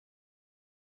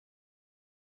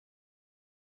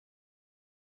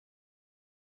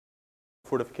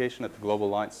fortification at the Global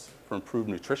Alliance for Improved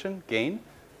Nutrition, GAIN.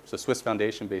 It's a Swiss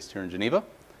foundation based here in Geneva.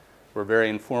 We're a very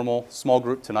informal, small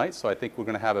group tonight, so I think we're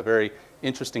going to have a very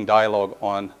interesting dialogue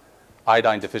on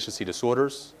iodine deficiency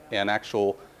disorders and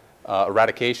actual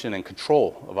eradication and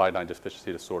control of iodine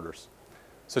deficiency disorders.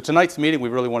 So tonight's meeting, we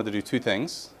really wanted to do two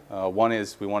things. One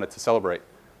is we wanted to celebrate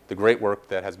the great work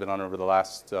that has been done over the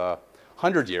last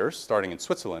 100 years, starting in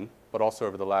Switzerland, but also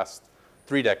over the last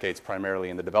 3 decades, primarily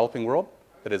in the developing world,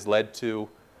 that has led to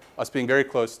us being very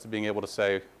close to being able to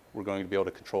say we're going to be able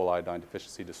to control iodine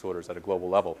deficiency disorders at a global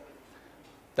level.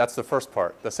 That's the first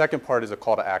part. The second part is a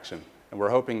call to action, and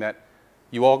we're hoping that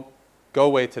you all go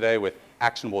away today with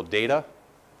actionable data,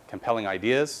 compelling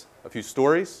ideas, a few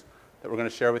stories that we're going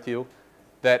to share with you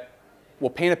that will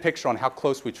paint a picture on how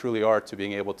close we truly are to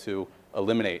being able to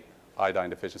eliminate iodine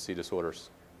deficiency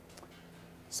disorders.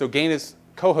 So GAIN is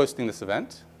co-hosting this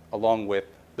event along with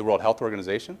the World Health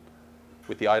Organization,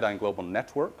 with the Iodine Global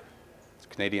Network, it's a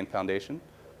Canadian foundation,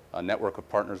 a network of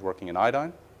partners working in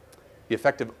iodine, the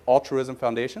Effective Altruism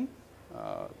Foundation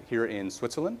here in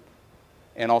Switzerland,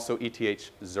 and also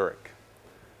ETH Zurich.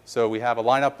 So we have a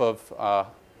lineup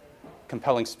of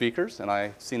compelling speakers, and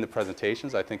I've seen the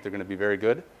presentations. I think they're going to be very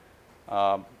good.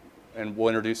 And we'll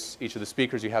introduce each of the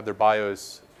speakers. You have their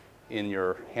bios in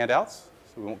your handouts,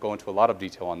 so we won't go into a lot of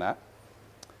detail on that.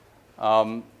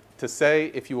 To say,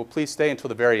 if you will please stay until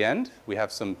the very end, we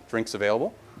have some drinks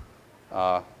available.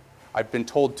 I've been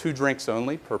told 2 drinks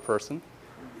only per person.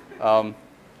 And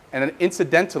then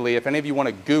incidentally, if any of you want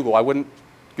to Google, I wouldn't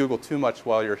Google too much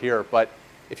while you're here, but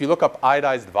if you look up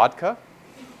iodized vodka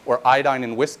or iodine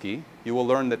in whiskey, you will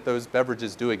learn that those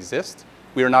beverages do exist.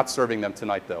 We are not serving them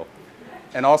tonight, though.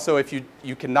 And also, if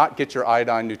you cannot get your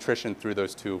iodine nutrition through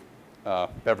those 2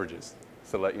 beverages,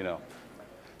 so to let you know.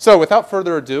 So without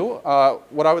further ado,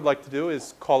 what I would like to do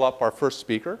is call up our first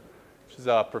speaker, which is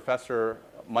Professor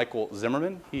Michael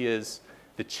Zimmerman. He is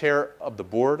the chair of the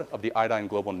board of the Iodine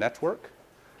Global Network.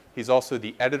 He's also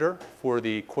the editor for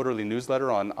the quarterly newsletter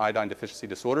on iodine deficiency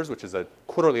disorders, which is a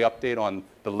quarterly update on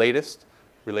the latest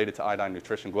related to iodine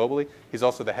nutrition globally. He's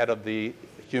also the head of the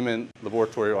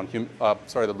laboratory on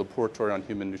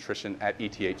human nutrition at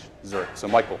ETH Zurich. So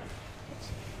Michael.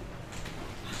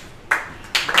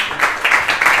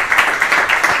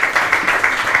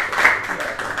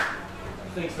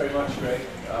 Thanks very much, Greg.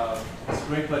 It's a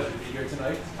great pleasure to be here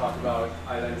tonight to talk about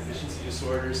iodine deficiency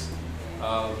disorders.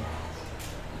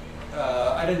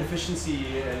 Iodine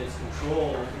deficiency and its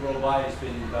control worldwide has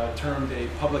been termed a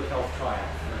public health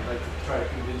triumph, and I'd like to try to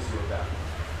convince you of that.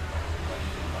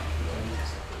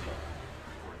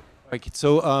 Right,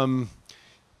 so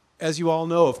as you all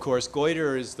know, of course,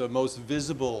 goiter is the most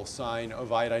visible sign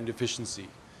of iodine deficiency.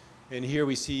 And here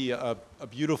we see a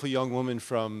beautiful young woman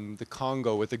from the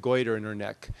Congo with a goiter in her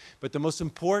neck. But the most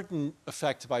important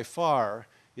effect by far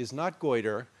is not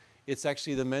goiter, it's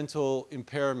actually the mental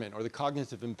impairment or the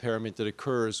cognitive impairment that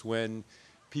occurs when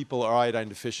people are iodine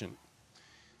deficient.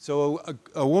 So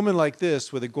a woman like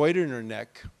this with a goiter in her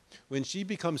neck, when she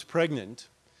becomes pregnant,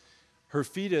 her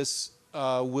fetus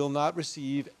will not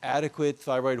receive adequate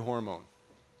thyroid hormone.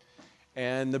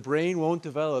 And the brain won't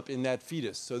develop in that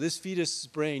fetus. So this fetus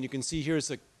brain, you can see here is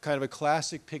a kind of a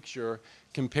classic picture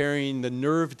comparing the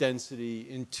nerve density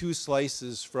in 2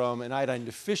 slices from an iodine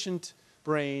deficient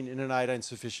brain and an iodine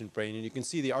sufficient brain. And you can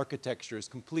see the architecture is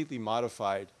completely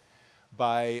modified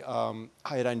by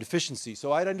iodine deficiency.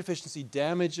 So iodine deficiency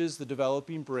damages the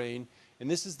developing brain,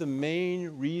 and this is the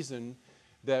main reason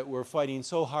that we're fighting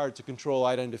so hard to control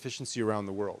iodine deficiency around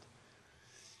the world.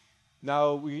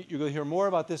 Now, you're going to hear more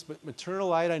about this, but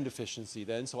maternal iodine deficiency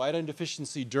then, so iodine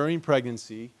deficiency during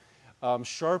pregnancy,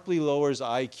 sharply lowers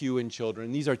IQ in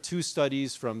children. These are 2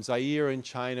 studies from Zaire and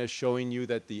China showing you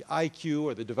that the IQ,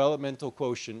 or the developmental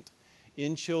quotient,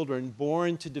 in children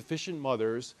born to deficient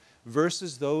mothers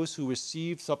versus those who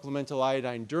received supplemental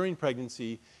iodine during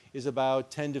pregnancy is about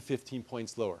 10 to 15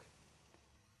 points lower.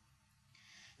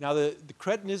 Now, the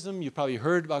cretinism, you've probably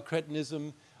heard about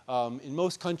cretinism. In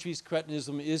most countries,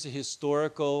 cretinism is a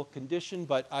historical condition,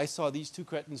 but I saw these 2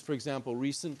 cretins, for example,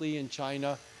 recently in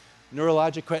China.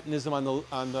 Neurologic cretinism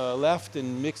on the left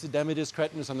and mixed edematous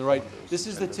cretinism on the right. This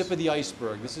is the tip of the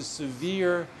iceberg. This is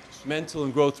severe mental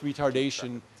and growth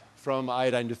retardation from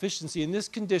iodine deficiency. In this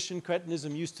condition,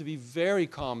 cretinism used to be very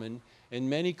common in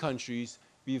many countries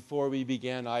before we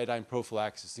began iodine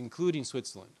prophylaxis, including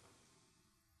Switzerland.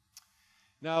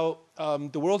 Now,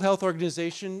 the World Health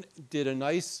Organization did a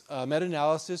nice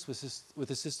meta-analysis with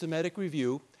a systematic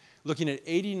review looking at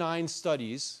 89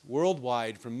 studies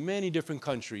worldwide from many different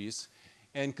countries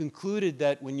and concluded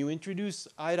that when you introduce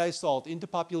iodized salt into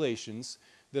populations,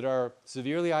 that are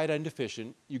severely iodine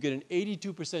deficient, you get an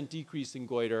 82% decrease in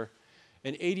goiter,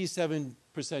 an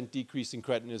 87% decrease in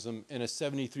cretinism, and a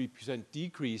 73%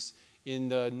 decrease in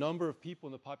the number of people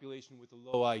in the population with a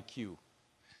low IQ.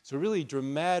 So really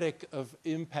dramatic of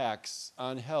impacts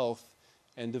on health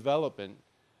and development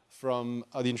from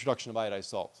the introduction of iodized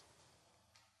salt.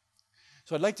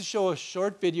 So I'd like to show a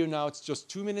short video now. It's just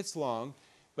 2 minutes long,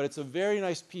 but it's a very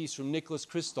nice piece from Nicholas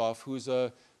Kristof, who's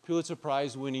a Pulitzer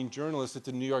Prize winning journalist at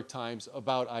the New York Times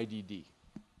about IDD.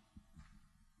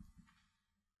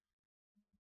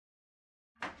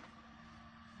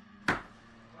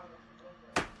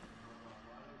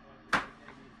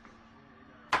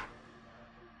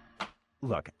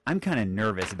 Look, I'm kind of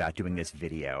nervous about doing this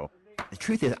video. The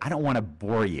truth is, I don't want to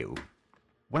bore you.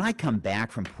 When I come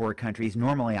back from poor countries,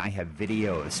 normally I have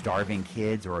video of starving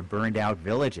kids or burned out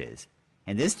villages.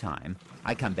 And this time,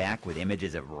 I come back with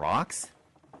images of rocks?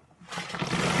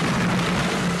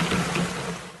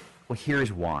 Well,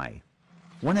 here's why.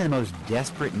 One of the most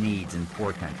desperate needs in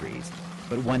poor countries,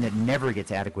 but one that never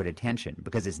gets adequate attention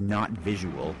because it's not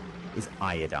visual, is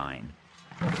iodine.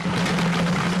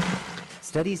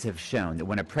 Studies have shown that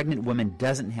when a pregnant woman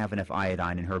doesn't have enough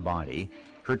iodine in her body,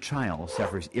 her child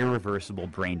suffers irreversible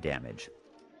brain damage.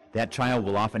 That child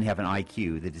will often have an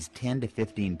IQ that is 10 to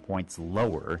 15 points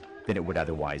lower than it would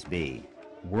otherwise be.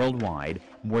 Worldwide,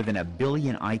 more than 1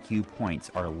 billion IQ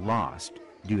points are lost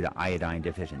due to iodine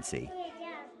deficiency.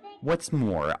 What's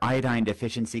more, iodine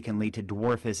deficiency can lead to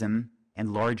dwarfism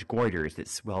and large goiters that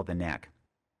swell the neck.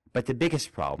 But the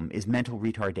biggest problem is mental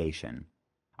retardation,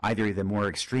 either the more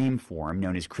extreme form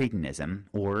known as cretinism,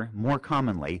 or, more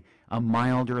commonly, a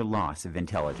milder loss of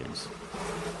intelligence.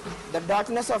 The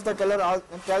darkness of the color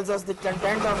tells us the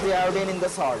content of the iodine in the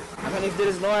salt. I mean, if there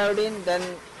is no iodine, then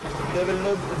there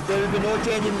will be no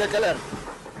change in the color.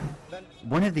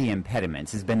 One of the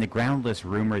impediments has been the groundless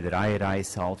rumor that iodized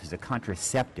salt is a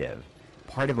contraceptive,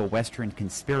 part of a Western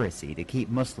conspiracy to keep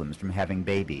Muslims from having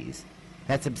babies.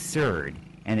 That's absurd,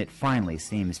 and it finally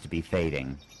seems to be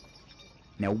fading.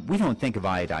 Now, we don't think of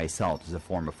iodized salt as a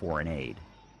form of foreign aid,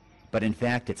 but in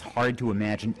fact, it's hard to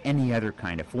imagine any other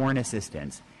kind of foreign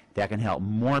assistance that can help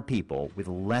more people with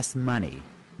less money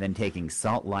than taking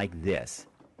salt like this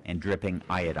and dripping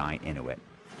iodine into it.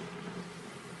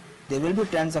 There will be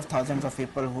tens of thousands of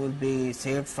people who will be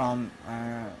saved from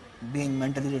being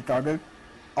mentally retarded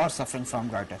or suffering from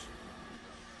goiter.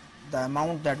 The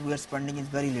amount that we are spending is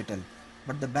very little,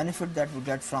 but the benefit that we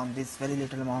get from this very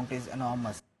little amount is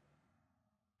enormous.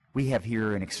 We have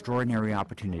here an extraordinary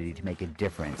opportunity to make a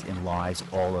difference in lives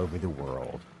all over the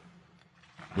world.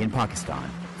 In Pakistan,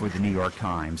 for the New York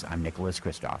Times, I'm Nicholas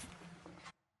Kristof.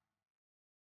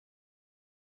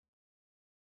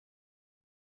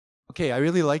 Okay, I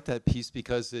really like that piece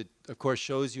because it, of course,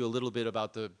 shows you a little bit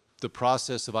about the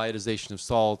process of iodization of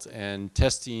salt and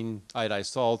testing iodized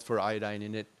salt for iodine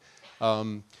in it.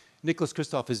 Nicholas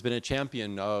Kristof has been a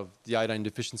champion of the iodine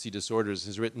deficiency disorders,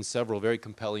 has written several very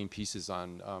compelling pieces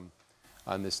on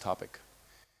this topic.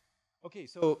 Okay,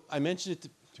 so I mentioned it, do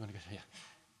you want to go? Yeah.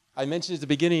 I mentioned at the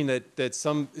beginning that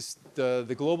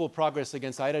the global progress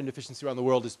against iodine deficiency around the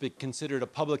world has been considered a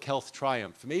public health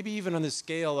triumph, maybe even on the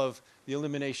scale of the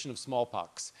elimination of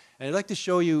smallpox. And I'd like to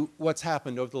show you what's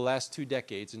happened over the last 2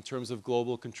 decades in terms of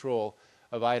global control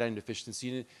of iodine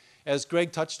deficiency. And as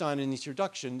Greg touched on in his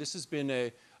introduction, this has been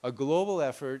a global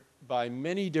effort by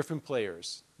many different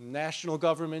players, national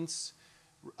governments,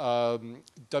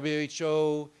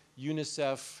 WHO,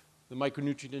 UNICEF, the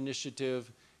Micronutrient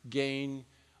Initiative, GAIN.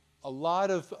 A lot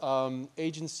of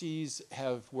agencies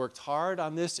have worked hard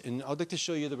on this, and I'd like to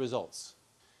show you the results.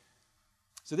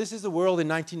 So this is the world in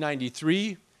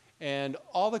 1993, and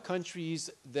all the countries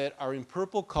that are in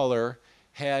purple color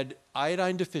had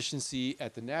iodine deficiency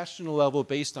at the national level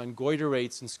based on goiter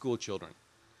rates in school children.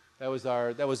 That was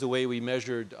the way we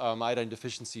measured iodine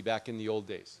deficiency back in the old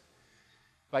days.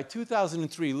 By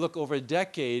 2003, look, over a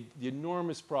decade, the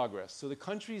enormous progress. So the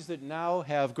countries that now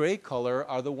have gray color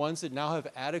are the ones that now have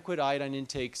adequate iodine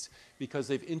intakes because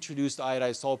they've introduced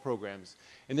iodized salt programs.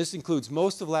 And this includes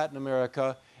most of Latin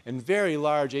America and very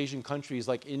large Asian countries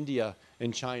like India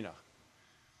and China.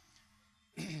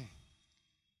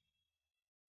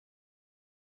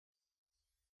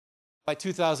 By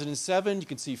 2007, you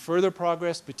can see further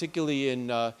progress, particularly in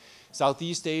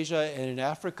Southeast Asia and in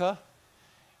Africa.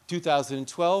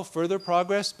 2012, further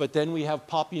progress, but then we have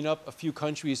popping up a few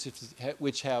countries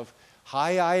which have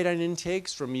high iodine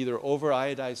intakes from either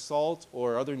over-iodized salt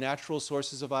or other natural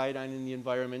sources of iodine in the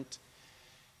environment.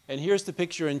 And here's the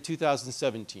picture in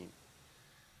 2017.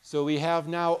 So we have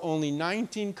now only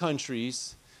 19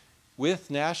 countries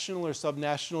with national or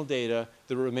subnational data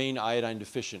that remain iodine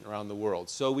deficient around the world.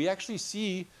 So we actually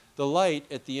see the light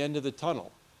at the end of the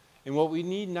tunnel. And what we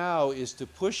need now is to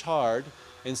push hard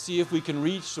and see if we can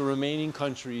reach the remaining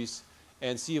countries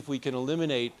and see if we can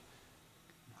eliminate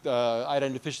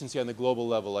iodine deficiency on the global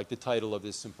level, like the title of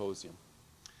this symposium.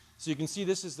 So you can see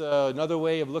this is another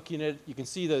way of looking at it. You can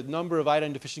see the number of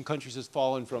iodine deficient countries has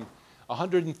fallen from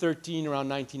 113 around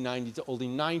 1990 to only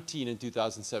 19 in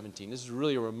 2017. This is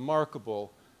really a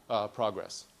remarkable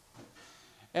progress.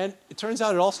 And it turns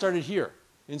out it all started here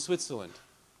in Switzerland.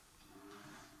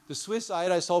 The Swiss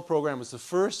iodized salt program was the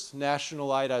first national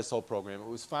iodized salt program. It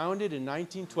was founded in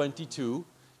 1922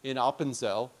 in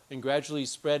Appenzell and gradually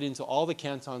spread into all the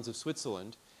cantons of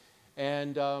Switzerland.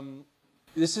 And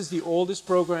this is the oldest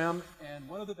program and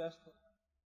one of the best.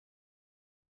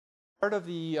 Part of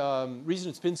the reason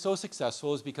it's been so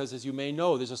successful is because, as you may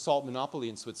know, there's a salt monopoly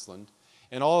in Switzerland.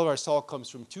 And all of our salt comes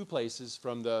from two places,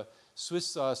 from the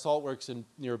Swiss salt works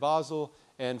near Basel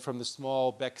and from the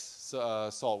small Beck's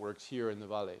salt works here in the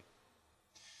Valais.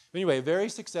 Anyway, a very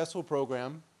successful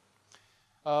program.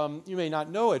 You may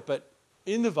not know it, but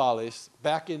in the Valais,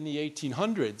 back in the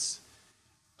 1800s,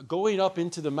 going up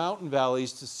into the mountain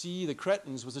valleys to see the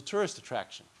cretins was a tourist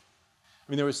attraction.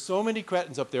 I mean, there were so many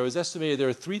cretins up there. It was estimated there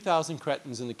were 3,000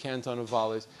 cretins in the canton of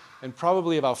Valais, and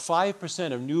probably about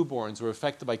 5% of newborns were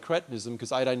affected by cretinism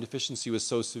because iodine deficiency was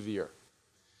so severe.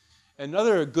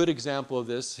 Another good example of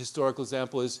this, historical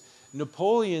example, is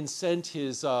Napoleon sent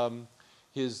his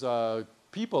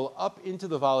people up into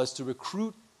the Valais to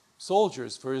recruit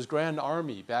soldiers for his grand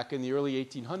army back in the early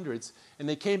 1800s, and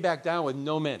they came back down with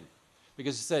no men.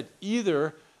 Because he said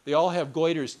either they all have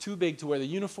goiters too big to wear the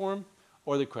uniform,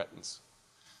 or the cretins.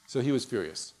 So he was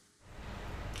furious.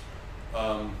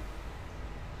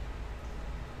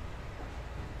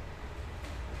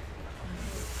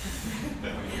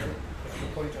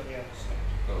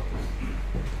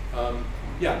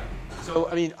 Yeah. So,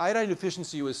 I mean, iodine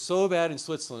deficiency was so bad in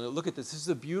Switzerland. Look at this. This is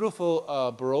a beautiful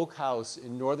Baroque house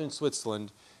in northern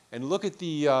Switzerland, and look at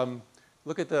the large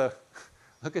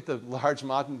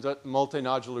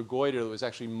multinodular goiter that was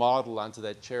actually modeled onto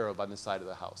that cherub on the side of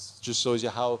the house. It just shows you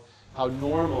how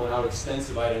normal and how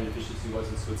extensive iodine deficiency was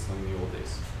in Switzerland in the old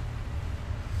days.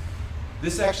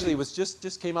 This actually was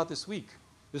just came out this week.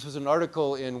 This was an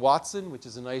article in Watson, which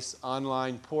is a nice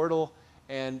online portal.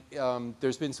 And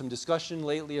there's been some discussion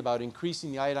lately about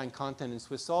increasing the iodine content in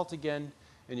Swiss salt again.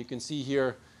 And you can see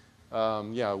here,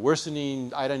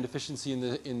 worsening iodine deficiency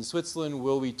in Switzerland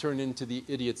will we turn into the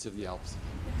idiots of the Alps.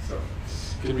 So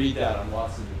you can read that on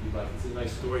Watson if you'd like. It's a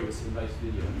nice story with some nice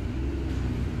video.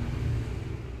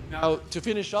 Now, to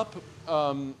finish up,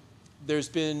 there's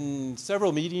been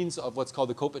several meetings of what's called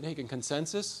the Copenhagen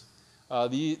Consensus.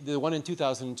 The one in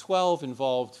 2012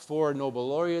 involved 4 Nobel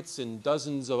laureates and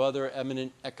dozens of other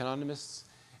eminent economists.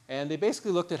 And they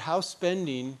basically looked at how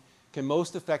spending can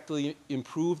most effectively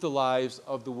improve the lives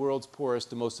of the world's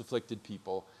poorest and most afflicted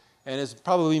people. And as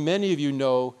probably many of you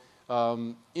know,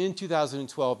 in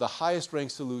 2012, the highest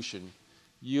ranked solution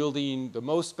yielding the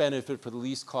most benefit for the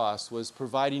least cost was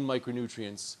providing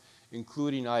micronutrients,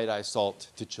 including iodized salt,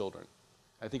 to children.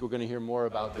 I think we're going to hear more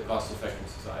about the cost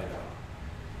effectiveness of iodine.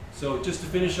 So just to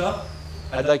finish up,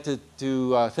 I'd like to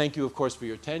thank you, of course, for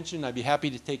your attention. I'd be happy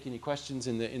to take any questions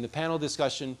in the panel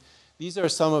discussion. These are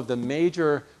some of the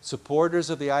major supporters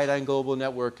of the Iodine Global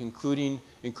Network, including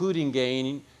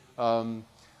GAIN. I'd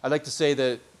like to say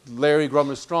that Larry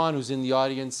Grummer-Strawn, who's in the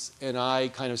audience, and I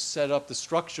kind of set up the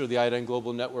structure of the Iodine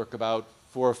Global Network about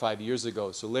 4 or 5 years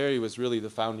ago. So Larry was really the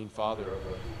founding father of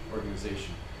the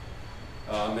organization.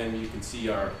 And you can see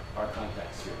our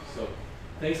contacts here. So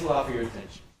thanks a lot for your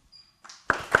attention.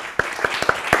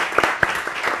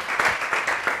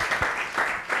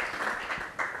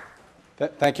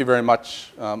 Thank you very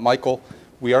much, Michael.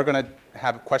 We are going to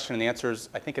have question and answers,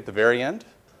 I think, at the very end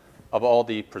of all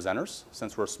the presenters.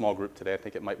 Since we're a small group today, I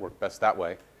think it might work best that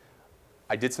way.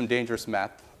 I did some dangerous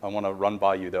math I want to run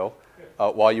by you, though,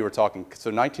 while you were talking. So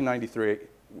 1993,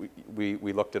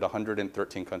 we looked at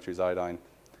 113 countries iodine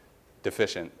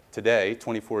deficient. Today,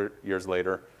 24 years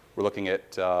later, we're looking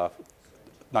at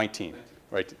 19,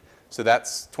 right? So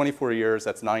that's 24 years,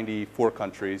 that's 94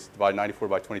 countries. Divide 94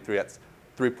 by 23, that's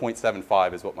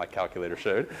 3.75 is what my calculator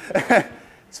showed.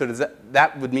 So does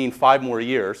that would mean 5 more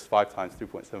years, 5 times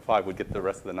 3.75 would get the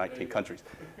rest of the 19 countries.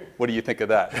 What do you think of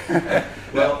that?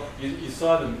 Well, you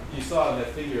saw in that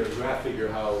figure, graph figure,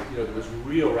 how there was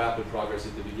real rapid progress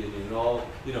at the beginning, and all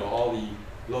the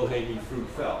low-hanging fruit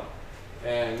fell.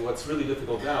 And what's really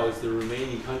difficult now is the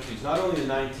remaining countries, not only the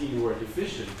 19 who are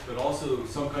deficient, but also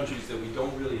some countries that we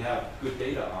don't really have good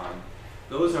data on.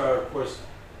 Those are, of course,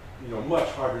 much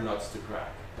harder nuts to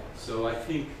crack. So I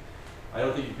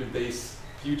don't think you could base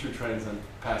future trends on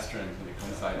past trends when it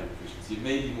comes to iodine deficiency. It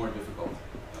may be more difficult.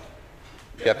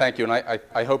 Yeah, thank you. And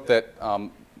I hope that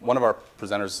one of our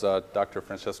presenters, Dr.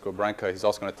 Francesco Branca, he's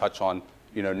also going to touch on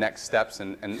next steps.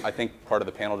 And I think part of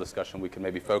the panel discussion, we can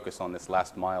maybe focus on this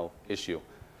last mile issue.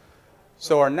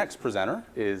 So our next presenter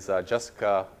is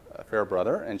Jessica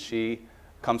Fairbrother, and she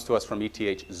comes to us from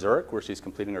ETH Zurich, where she's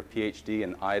completing her PhD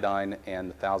in iodine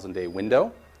and the 1,000-day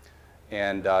window.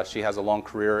 And she has a long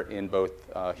career in both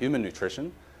human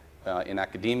nutrition, in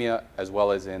academia, as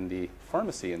well as in the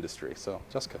pharmacy industry. So,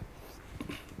 Jessica.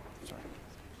 Sorry.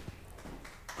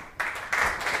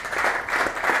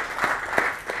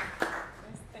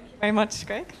 Thank you very much,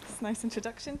 Greg. That's a nice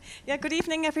introduction. Yeah, good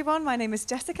evening, everyone. My name is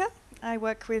Jessica. I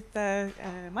work with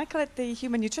Michael at the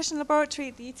Human Nutrition Laboratory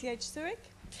at the ETH Zurich.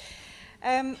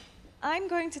 I'm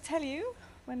going to tell you,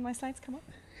 when my slides come up,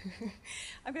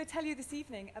 I'm going to tell you this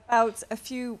evening about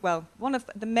one of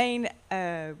the main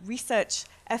research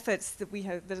efforts that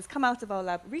has come out of our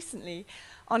lab recently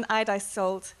on iodized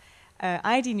salt,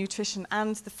 iodine nutrition,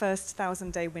 and the first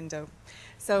 1,000-day window.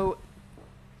 So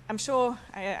I'm sure,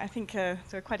 I think there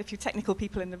are quite a few technical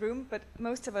people in the room, but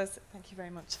most of us, thank you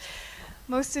very much,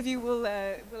 most of you will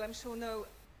I'm sure know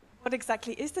what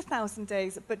exactly is the 1,000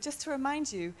 days, but just to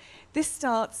remind you, this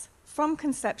starts from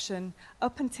conception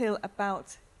up until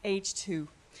about age 2.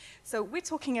 So we're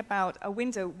talking about a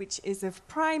window which is of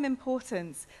prime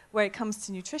importance where it comes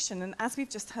to nutrition, and as we've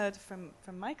just heard from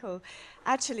Michael,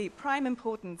 actually prime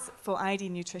importance for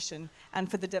iodine nutrition and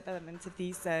for the development of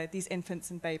these infants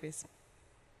and babies.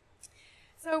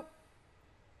 So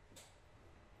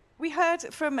we heard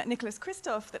from Nicholas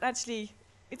Christoph that actually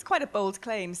it's quite a bold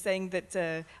claim saying that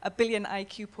 1 billion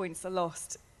IQ points are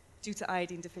lost due to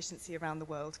iodine deficiency around the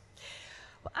world.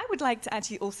 Well, I would like to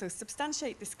actually also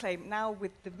substantiate this claim now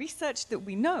with the research that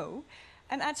we know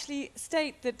and actually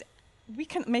state that we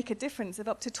can make a difference of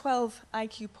up to 12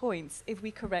 IQ points if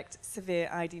we correct severe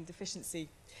iodine deficiency.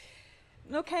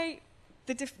 Okay,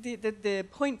 the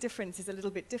point difference is a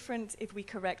little bit different if we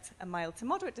correct a mild to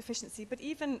moderate deficiency, but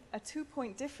even a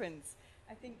 2-point difference,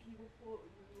 I think you will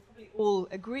probably all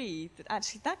agree that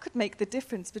actually that could make the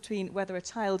difference between whether a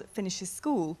child finishes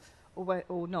school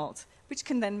or not, which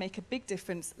can then make a big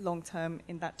difference long term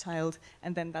in that child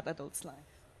and then that adult's life.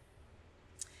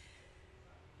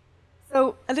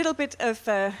 So a little bit of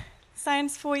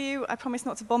science for you. I promise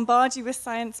not to bombard you with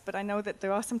science, but I know that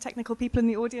there are some technical people in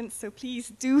the audience, so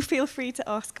please do feel free to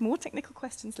ask more technical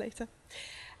questions later.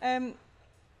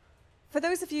 For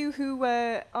those of you who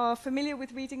are familiar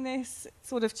with reading this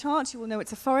sort of chart, you will know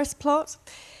it's a forest plot.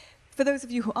 For those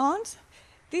of you who aren't,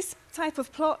 this type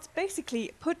of plot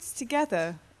basically puts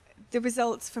together the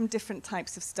results from different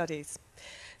types of studies.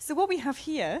 So what we have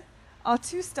here are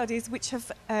two studies which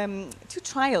have, two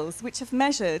trials which have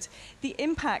measured the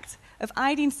impact of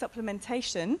iodine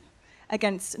supplementation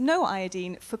against no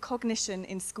iodine for cognition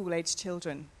in school-aged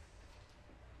children.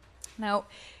 Now,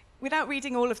 without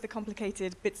reading all of the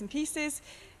complicated bits and pieces,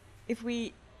 if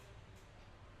we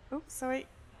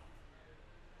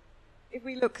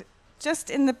look just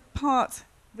in the part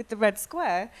with the red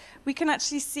square, we can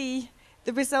actually see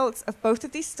the results of both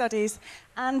of these studies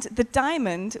and the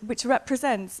diamond, which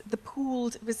represents the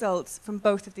pooled results from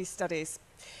both of these studies.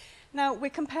 Now, we're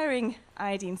comparing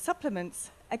iodine supplements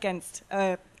against,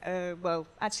 well,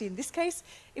 actually in this case,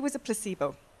 it was a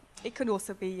placebo. It could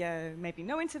also be maybe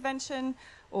no intervention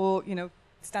or,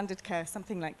 standard care,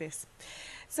 something like this.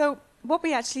 So what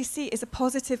we actually see is a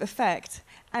positive effect,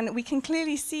 and we can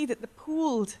clearly see that the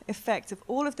pooled effect of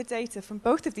all of the data from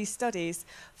both of these studies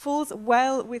falls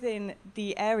well within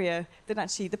the area, that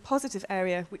actually the positive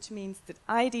area, which means that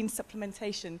iodine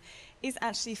supplementation is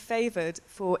actually favored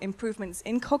for improvements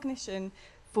in cognition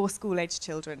for school-aged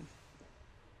children.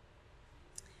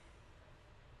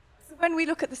 So when we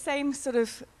look at the same sort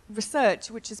of research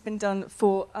which has been done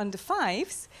for under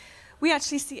 5s, we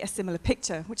actually see a similar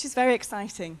picture, which is very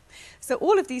exciting. So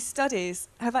all of these studies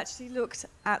have actually looked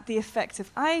at the effect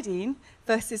of iodine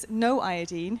versus no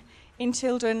iodine in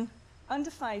children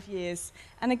under 5 years.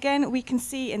 And again, we can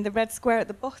see in the red square at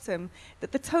the bottom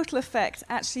that the total effect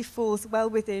actually falls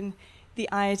well within the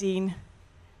iodine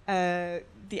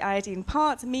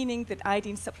part, meaning that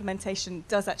iodine supplementation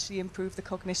does actually improve the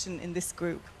cognition in this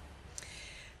group.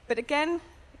 But again,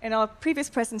 in our previous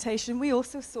presentation, we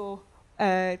also saw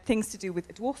things to do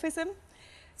with dwarfism.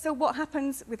 So what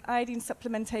happens with iodine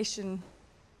supplementation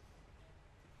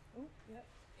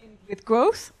with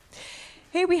growth?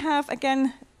 Here we have,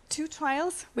 again, 2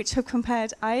 trials which have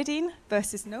compared iodine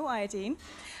versus no iodine.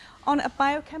 on a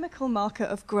biochemical marker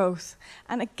of growth.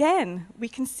 And again, we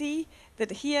can see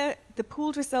that here the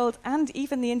pooled result and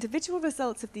even the individual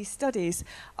results of these studies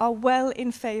are well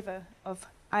in favor of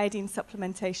iodine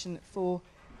supplementation for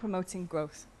promoting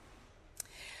growth.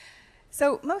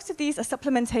 So most of these are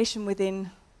supplementation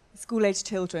within school-age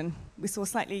children. We saw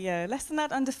slightly less than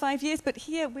that, under 5 years, but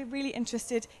here we're really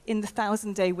interested in the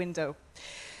 1,000-day window.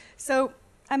 So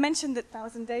I mentioned that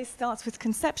 1,000 days starts with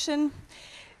conception.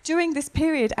 During this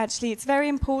period, actually, it's very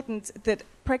important that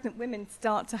pregnant women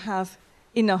start to have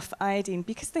enough iodine,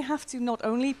 because they have to not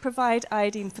only provide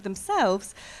iodine for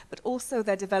themselves, but also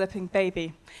their developing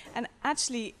baby. And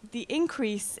actually, the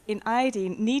increase in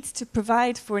iodine needs to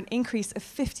provide for an increase of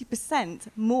 50%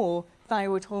 more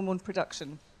thyroid hormone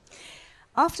production.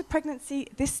 After pregnancy,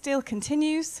 this still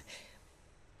continues.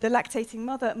 The lactating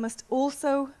mother must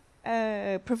also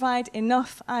provide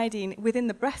enough iodine within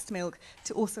the breast milk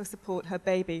to also support her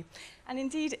baby. And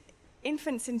indeed,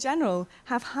 infants in general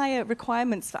have higher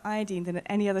requirements for iodine than at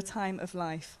any other time of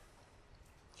life.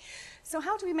 So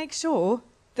how do we make sure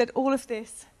that all of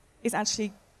this is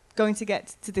actually going to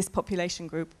get to this population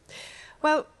group?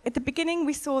 Well, at the beginning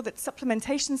we saw that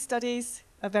supplementation studies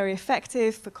are very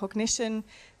effective for cognition,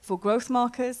 for growth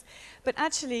markers, but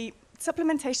actually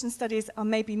supplementation studies are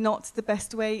maybe not the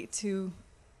best way to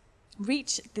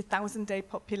reach the 1,000-day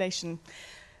population.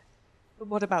 But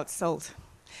what about salt?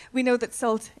 We know that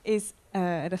salt is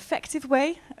an effective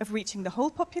way of reaching the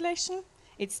whole population.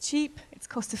 It's cheap, it's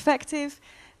cost-effective,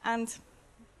 and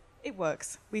it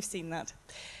works. We've seen that.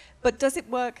 But does it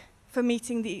work for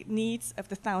meeting the needs of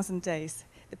the 1,000 days?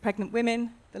 The pregnant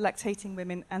women, the lactating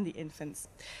women, and the infants.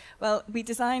 Well, we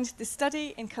designed this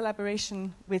study in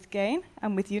collaboration with GAIN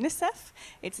and with UNICEF.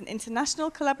 It's an international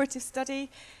collaborative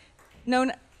study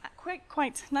known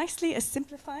quite nicely as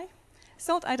SIMPLIFY,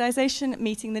 salt iodization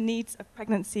meeting the needs of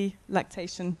pregnancy,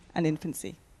 lactation, and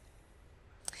infancy.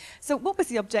 So what was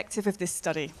the objective of this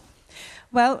study?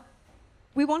 Well,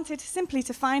 we wanted simply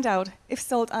to find out if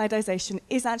salt iodization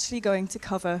is actually going to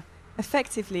cover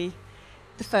effectively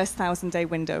the first 1,000-day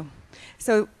window.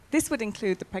 So this would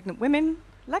include the pregnant women,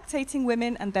 lactating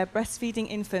women and their breastfeeding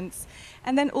infants,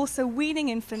 and then also weaning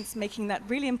infants, making that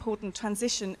really important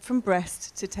transition from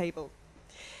breast to table.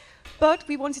 But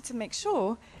we wanted to make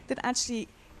sure that actually,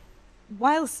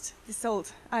 whilst the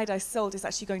salt, iodized salt, is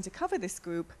actually going to cover this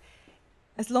group,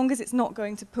 as long as it's not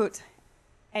going to put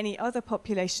any other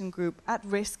population group at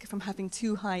risk from having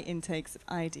too high intakes of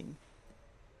iodine.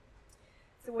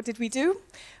 So what did we do?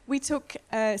 We took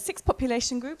 6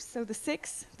 population groups, so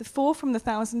the 4 from the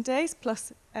 1,000 days,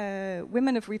 plus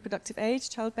women of reproductive age,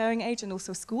 childbearing age, and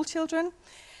also school children.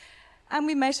 And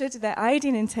we measured their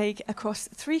iodine intake across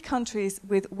 3 countries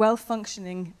with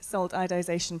well-functioning salt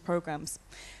iodization programs.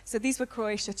 So these were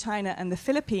Croatia, China, and the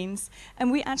Philippines,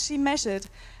 and we actually measured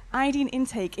iodine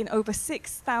intake in over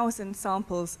 6,000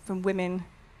 samples from women,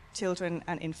 children,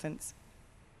 and infants.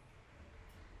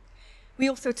 We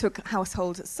also took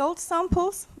household salt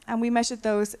samples, and we measured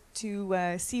those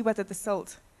to see whether the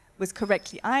salt was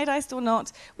correctly iodized or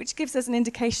not, which gives us an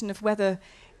indication of whether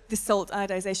the salt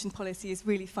iodization policy is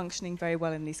really functioning very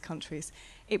well in these countries.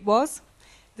 It was.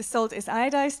 The salt is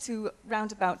iodized to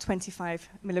round about 25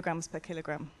 milligrams per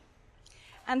kilogram.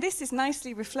 And this is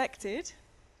nicely reflected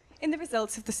in the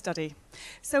results of the study.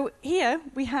 So here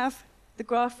we have the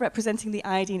graph representing the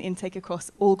iodine intake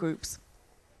across all groups.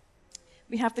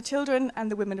 We have the children and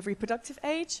the women of reproductive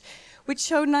age, which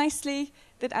show nicely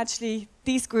that actually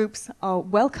these groups are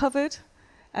well covered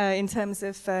in terms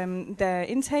of their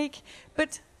intake,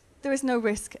 but there is no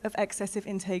risk of excessive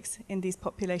intakes in these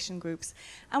population groups.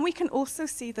 And we can also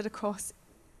see that across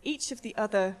each of the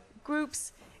other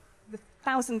groups, the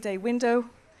 1,000-day window,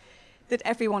 that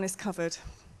everyone is covered.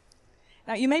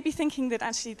 Now, you may be thinking that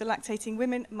actually the lactating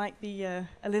women might be a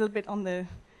little bit on the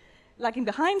lagging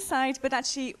behind side, but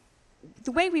actually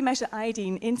the way we measure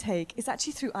iodine intake is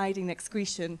actually through iodine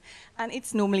excretion, and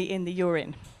it's normally in the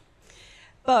urine.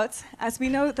 But as we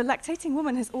know, the lactating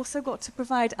woman has also got to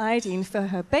provide iodine for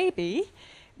her baby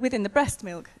within the breast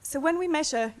milk. So when we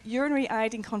measure urinary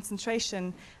iodine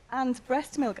concentration and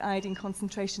breast milk iodine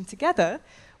concentration together,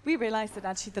 we realize that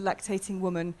actually the lactating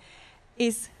woman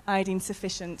is iodine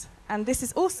sufficient. And this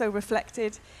is also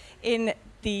reflected in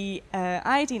the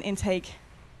iodine intake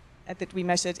that we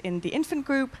measured in the infant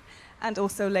group, and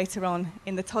also later on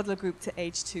in the toddler group to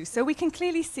age 2. So we can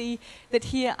clearly see that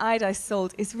here iodized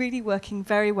salt is really working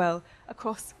very well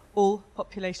across all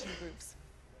population groups.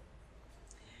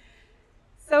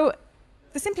 So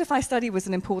the SIMPLIFY study was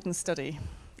an important study.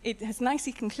 It has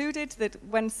nicely concluded that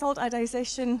when salt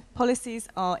iodization policies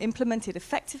are implemented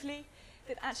effectively,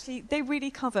 that actually they really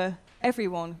cover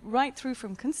everyone, right through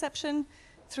from conception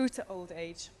through to old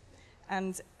age.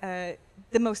 And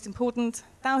the most important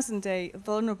 1,000-day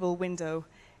vulnerable window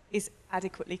is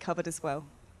adequately covered as well.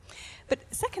 But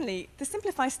secondly, the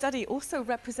Simplify study also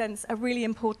represents a really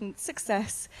important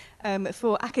success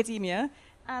for academia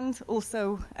and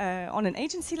also on an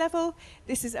agency level.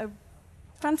 This is a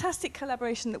fantastic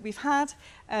collaboration that we've had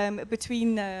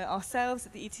between ourselves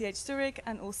at the ETH Zurich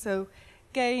and also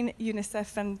GAIN,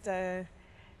 UNICEF and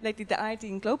lately the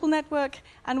Iodine Global Network,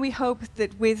 and we hope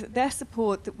that with their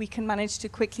support that we can manage to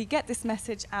quickly get this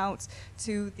message out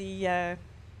to the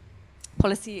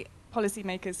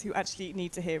policymakers who actually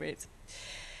need to hear it.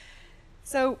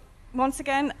 So once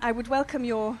again, I would welcome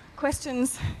your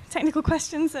questions, technical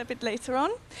questions a bit later on,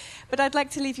 but I'd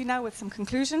like to leave you now with some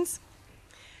conclusions.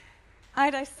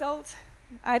 Iodized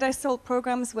salt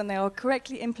programs, when they are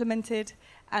correctly implemented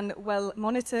and well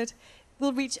monitored,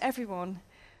 will reach everyone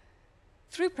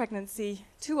through pregnancy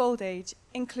to old age,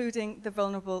 including the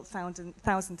vulnerable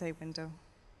 1,000-day window.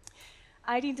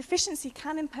 Iodine deficiency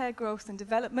can impair growth and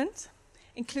development,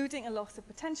 including a loss of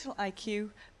potential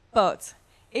IQ, but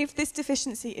if this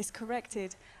deficiency is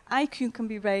corrected, IQ can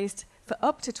be raised for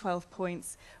up to 12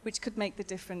 points, which could make the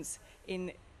difference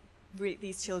in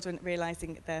these children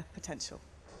realizing their potential.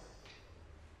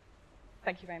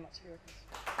 Thank you very much for your attention.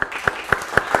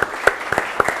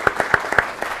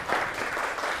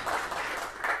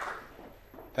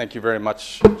 Thank you very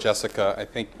much, Jessica. I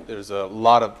think there's a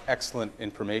lot of excellent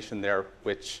information there,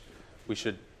 which we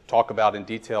should talk about in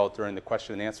detail during the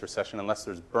question and answer session, unless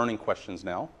there's burning questions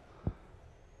now.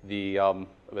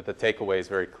 But the takeaway is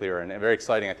very clear and very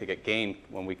exciting. I think at GAIN,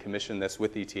 when we commissioned this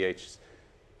with ETH,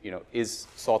 is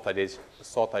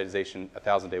saltization a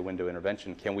 1,000-day window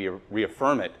intervention? Can we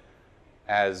reaffirm it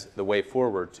as the way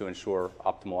forward to ensure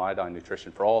optimal iodine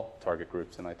nutrition for all target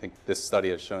groups? And I think this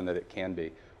study has shown that it can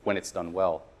be when it's done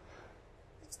well.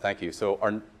 Thank you. So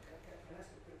our... Can I ask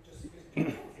just a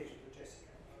clarification to Jessica?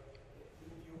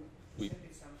 You said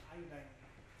it's an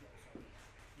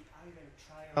iodine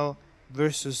trial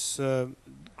versus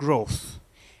growth.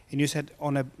 And you said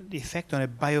on the effect on a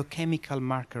biochemical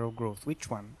marker of growth. Which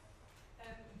one?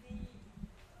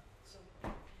 So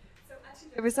actually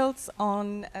the results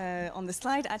on the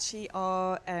slide actually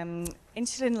are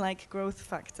insulin-like growth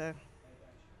factor.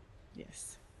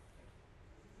 Yes.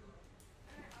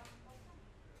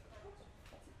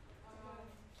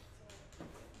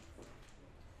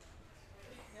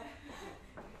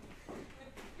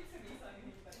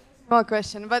 Small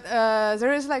question, but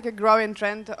there is like a growing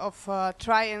trend of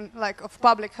of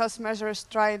public health measures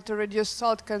trying to reduce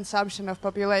salt consumption of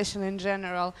population in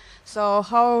general. So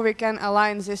how we can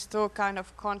align these two kind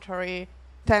of contrary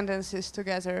tendencies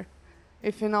together?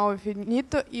 If we need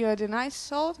to iodinize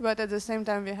salt, but at the same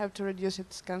time we have to reduce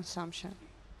its consumption.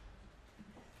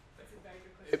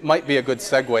 It might be a good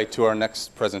segue to our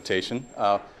next presentation.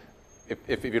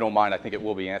 If you don't mind, I think it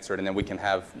will be answered, and then we can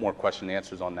have more question and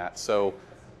answers on that. So.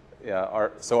 Yeah,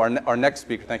 our next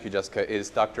speaker, thank you, Jessica, is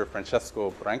Dr.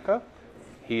 Francesco Branca.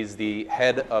 He's the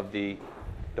head of the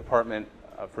Department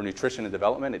for Nutrition and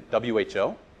Development at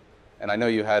WHO. And I know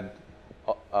you had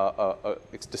a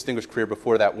distinguished career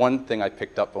before that. One thing I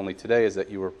picked up only today is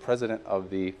that you were president of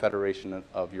the Federation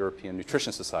of European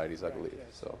Nutrition Societies, I believe.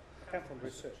 So. I come from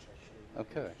research,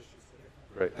 actually. Okay.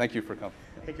 Great. Thank you for coming.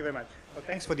 Thank you very much. Well,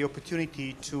 thanks for the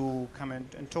opportunity to come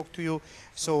and talk to you.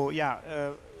 So,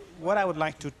 yeah. What I would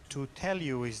like to tell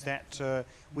you is that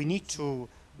we need to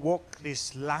walk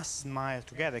this last mile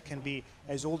together. It can be,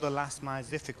 as all the last mile is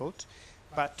difficult,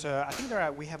 but I think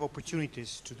we have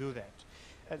opportunities to do that.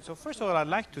 And so first of all, I'd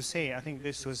like to say, I think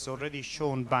this was already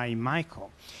shown by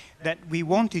Michael, that we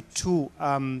wanted to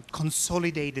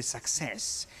consolidate the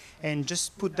success and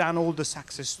just put down all the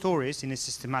success stories in a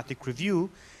systematic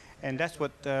review. And that's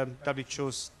what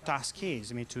WHO's task is.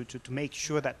 I mean, to make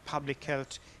sure that public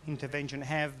health intervention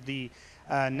have the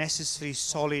necessary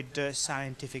solid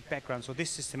scientific background. So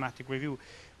this systematic review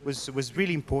was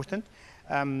really important.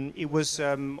 It was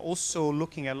also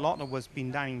looking at a lot of what's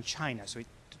been done in China. So it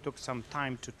took some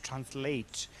time to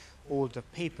translate all the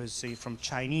papers from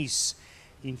Chinese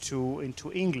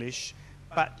into English.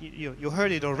 But you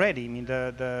heard it already. I mean,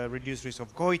 the reduced risk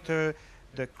of goiter,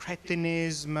 the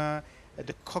cretinism,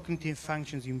 the cognitive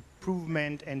functions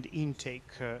improvement and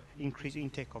increased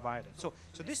intake of iodine. So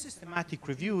these systematic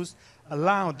reviews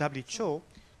allow WHO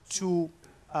to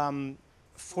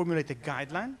formulate a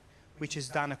guideline, which is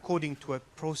done according to a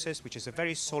process, which is a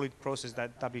very solid process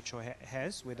that WHO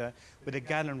has with a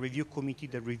guideline review committee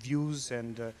that reviews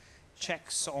and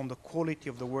checks on the quality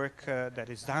of the work that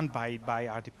is done by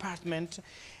our department.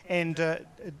 And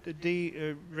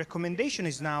the recommendation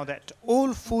is now that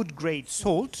all food-grade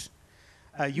salt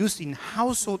used in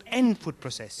household and food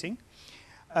processing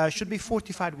should be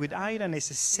fortified with iodine as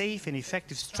a safe and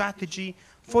effective strategy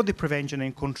for the prevention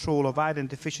and control of iodine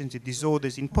deficiency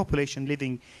disorders in population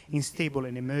living in stable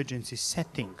and emergency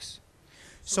settings.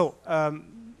 So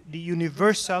the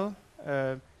universal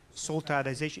salt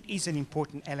iodization is an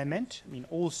important element. I mean,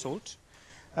 all salt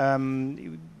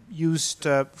used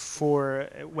for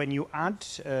when you add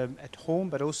at home,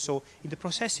 but also in the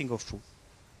processing of food.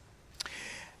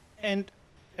 And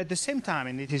at the same time,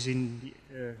 and it is in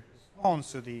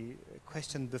response to the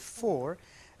question before,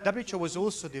 WHO was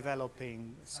also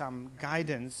developing some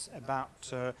guidance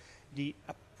about the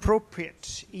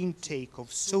appropriate intake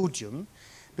of sodium,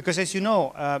 because as you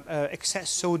know, excess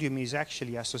sodium is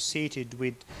actually associated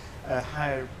with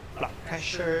higher blood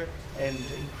pressure and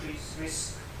increased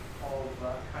risk of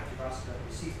cardiovascular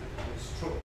disease and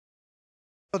stroke.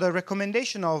 So the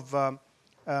recommendation of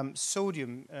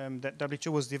sodium that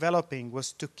WHO was developing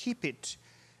was to keep it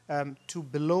to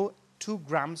below 2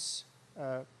 grams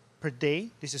per day.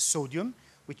 This is sodium,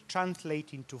 which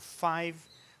translates into 5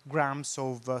 grams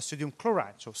of sodium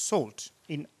chloride, so salt,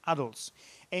 in adults.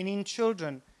 And in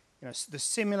children, you know, the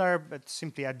similar but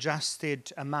simply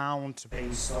adjusted amount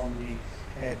based on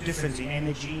the difference in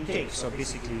energy intake. So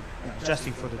basically,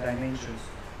 adjusting for the dimensions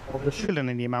of the children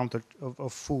and the amount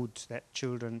of food that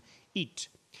children eat.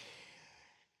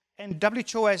 And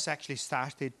WHO has actually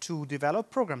started to develop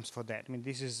programs for that. I mean,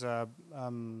 this is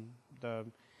the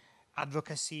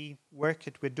advocacy work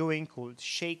that we're doing called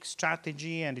SHAKE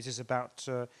strategy, and this is about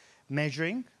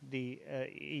measuring the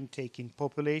intake in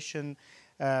population,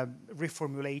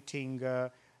 reformulating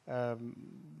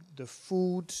the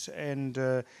food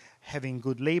and having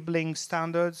good labeling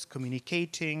standards,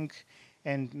 communicating,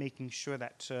 and making sure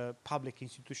that public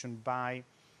institutions buy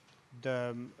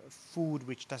the food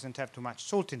which doesn't have too much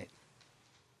salt in it.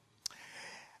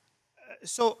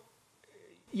 So,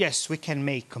 yes, we can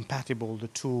make compatible the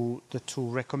two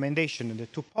recommendations and the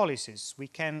two policies. We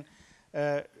can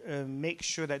make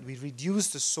sure that we reduce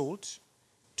the salt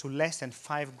to less than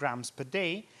 5 grams per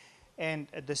day, and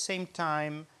at the same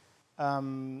time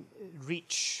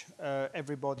reach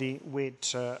everybody with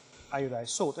iodized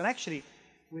salt. And actually,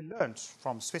 we learned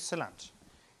from Switzerland,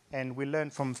 and we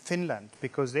learned from Finland,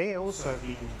 because they also have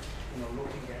been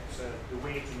looking at the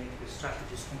way to make the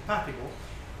strategies compatible.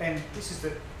 And this is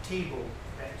the table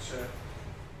that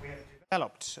we have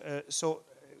developed. So,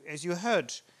 as you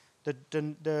heard,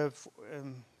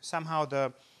 somehow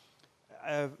the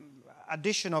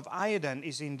addition of iodine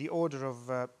is in the order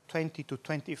of 20 to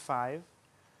 25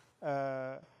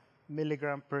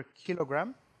 milligram per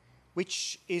kilogram,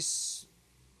 which is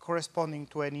corresponding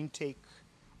to an intake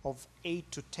of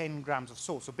 8 to 10 grams of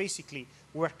salt. So basically,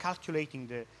 we're calculating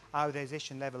the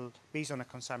iodization level based on a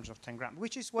consumption of 10 grams,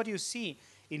 which is what you see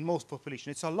in most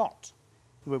populations. It's a lot.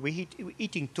 We're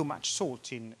eating too much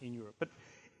salt in Europe. But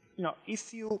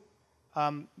if you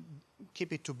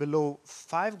keep it to below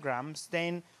 5 grams,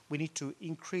 then we need to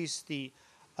increase the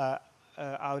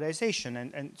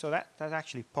iodization, and so that's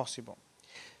actually possible.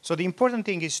 So the important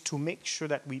thing is to make sure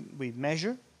that we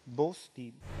measure both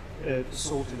the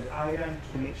salt and the iodine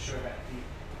to make sure that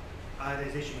the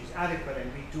iodization is adequate,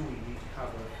 and we need to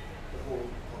cover the whole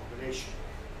population.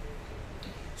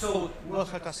 So World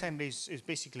Health Assembly is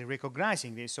basically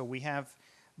recognizing this. So we have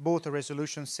both a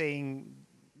resolution saying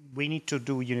we need to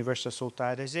do universal salt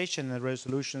iodization, and a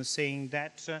resolution saying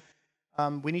that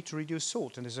we need to reduce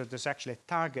salt, and there's actually a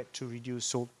target to reduce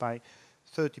salt by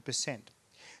 30%.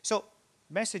 So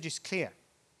message is clear.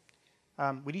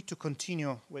 We need to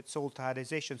continue with salt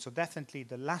iodization, so definitely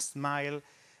the last mile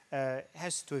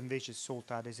has to envisage salt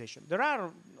iodization. There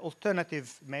are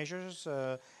alternative measures,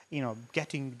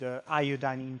 getting the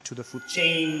iodine into the food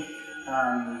chain.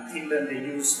 In Finland, they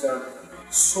use the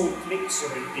salt mix, so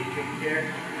they prepare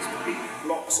these big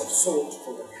blocks of salt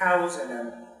for the cows, and then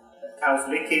the cows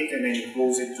lick it, and then it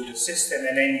goes into the system,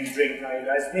 and then you drink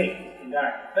iodized milk in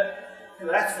that. But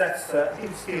that's I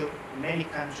think still in many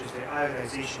countries the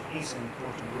iodization is an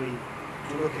important way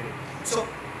to look at it. So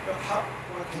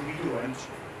what can we do? And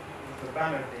with the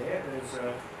banner there's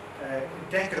a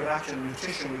decade of action on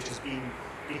nutrition, which has been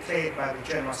declared by the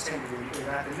General Assembly of the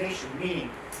United Nations, meaning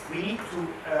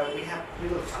we have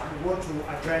little time. We want to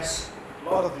address a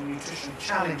lot of the nutrition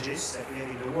challenges that we have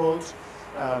in the world,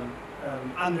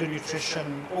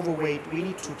 undernutrition, overweight. We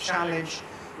need to challenge,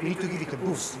 we need to give it a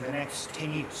boost in the next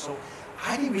 10 years. So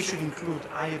I think we should include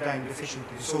iodine deficiency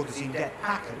disorders in that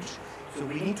package. So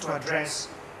we need to address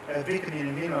vitamin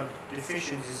and mineral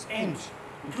deficiencies, and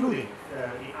including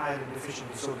the iodine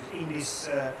deficiency, so in these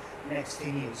next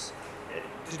 10 years.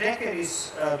 The decade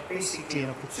is basically an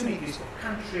opportunity for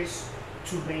countries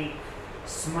to make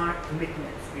smart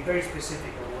commitments, to be very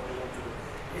specific on what they want to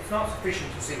do. It's not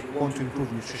sufficient to say we want to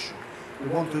improve nutrition. We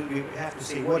have to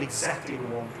say what exactly we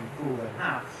want to improve and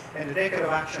how. And the decade of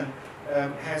action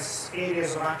has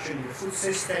areas of action in the food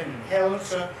system, in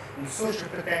health, in social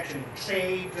protection, in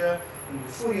trade, in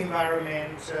the food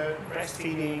environment,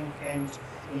 breastfeeding, and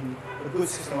in a good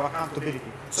system of accountability.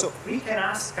 So we can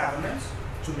ask governments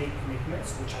to make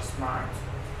commitments which are smart,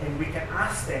 and we can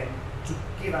ask them to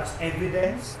give us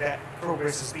evidence that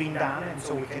progress has been done, and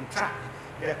so we can track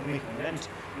their commitment.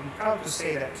 And I'm proud to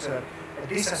say that at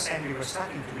this assembly we're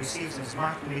starting to receive some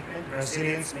smart commitment.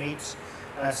 Brazilians made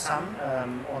some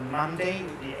on Monday.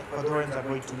 The Ecuadorians are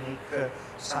going to make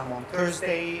some on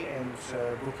Thursday, and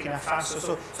Burkina Faso.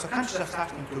 So countries are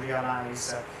starting to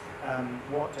realize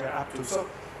what they're up to. So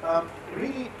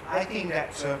really, I think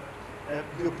that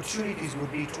the opportunities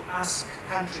would be to ask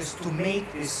countries to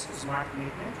make this smart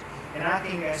commitment. And I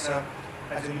think as a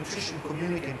nutrition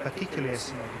community, and particularly as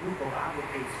the group of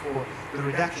advocates for the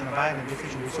reduction of iodine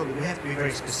deficiency disorder, we have to be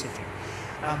very specific.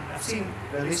 I've seen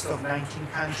the list of 19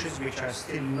 countries which are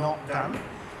still not done,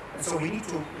 and so we need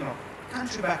to,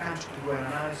 country by country, to do an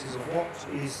analysis of what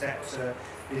is that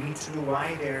they need to do,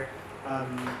 why their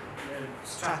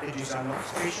strategies are not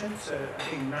sufficient. I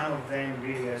think none of them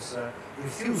really has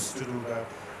refused to do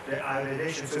the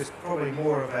iodization, so it's probably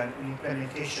more of an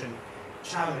implementation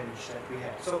challenge that we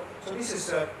have. So this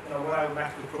is what I would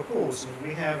like to propose.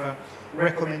 We have a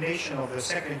recommendation of the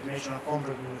Second International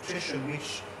Conference on Nutrition,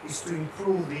 which is to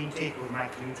improve the intake of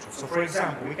micronutrients. So for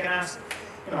example, we can ask,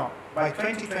 by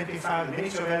 2025, the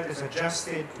Ministry of Health has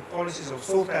adjusted the policies of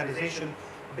salt iodization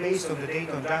based on the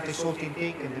data on dietary salt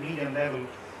intake and the median level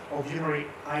of urinary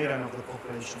iron of the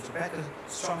population. So better,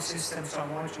 strong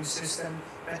monitoring system,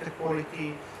 better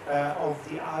quality of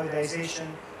the iodization.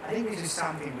 I think this is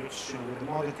something which, with the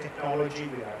modern technology,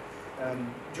 with our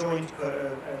joint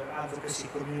advocacy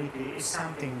community, is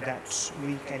something that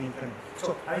we can implement.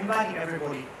 So I'm inviting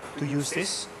everybody to use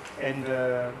this, and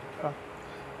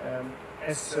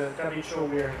as David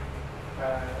showed, we're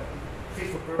fit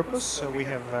for purpose. So we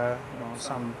have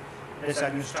there's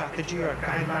a new strategy, our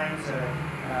guidelines,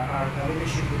 our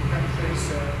leadership with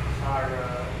countries, our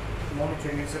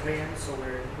monitoring and surveillance. So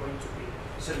we're going to be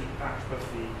certainly part of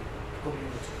the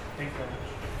community. Thank you very much.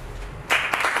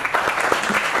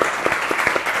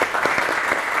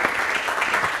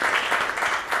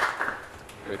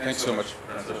 Great. Thanks so much,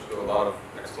 Francisco. A lot of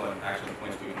excellent action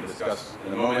points we can discuss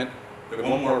in a moment. We have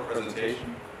one more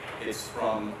presentation. It's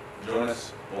from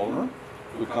Jonas Vollmer,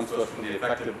 who comes to us from the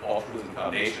Effective Altruism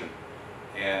Foundation.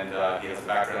 And he has a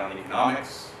background in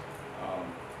economics,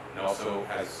 and also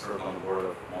has served on the board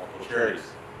of multiple charities.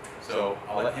 So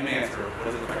I'll let him answer what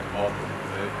is effective altruism.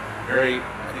 It's very,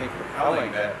 I think,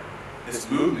 compelling that this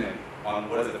movement on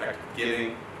what is effective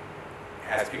giving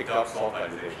has picked up salt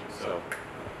iodization. So,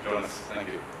 Jonas, thank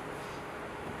you.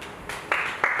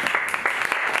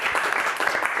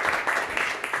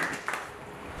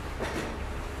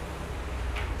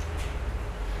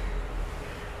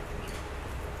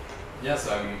 Yes,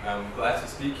 I'm glad to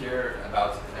speak here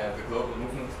about the global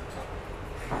movement.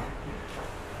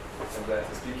 I'm glad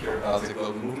to speak here about the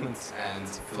global movement and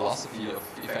philosophy of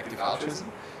effective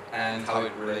altruism and how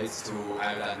it relates to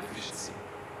iodine deficiency.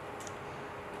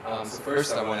 So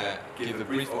first I want to give a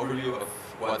brief overview of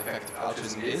what effective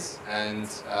altruism is, and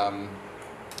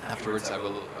afterwards I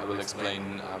will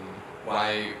explain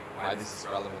why this is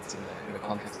relevant in the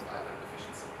context of iodine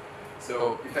deficiency.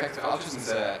 So effective altruism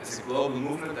is a global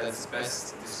movement that is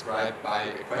best described by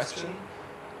a question: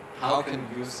 how can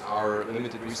we use our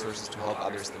limited resources to help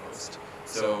others the most?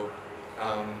 So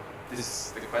this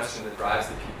is the question that drives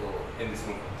the people in this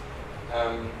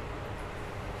movement.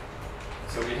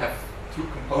 So we have two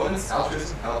components: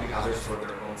 altruism, helping others for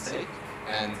their own sake,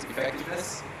 and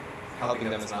effectiveness, helping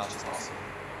them as much as possible.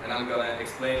 And I'm going to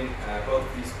explain both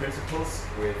of these principles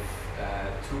with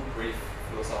two brief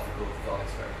philosophical thought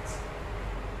experiments.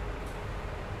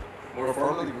 More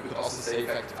formally, we could also say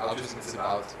effective altruism is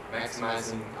about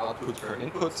maximizing output per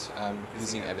input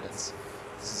using evidence.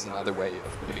 This is another way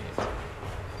of putting it.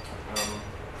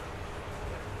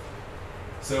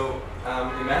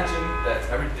 Imagine that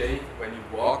every day when you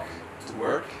walk to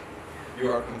work,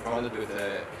 you are confronted with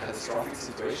a catastrophic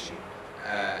situation,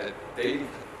 a daily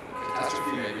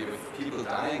catastrophe, maybe with people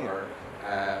dying or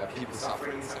people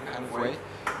suffering in some kind of way.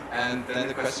 And then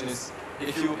the question is,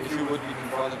 if you would be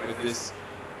confronted with this,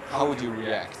 how would you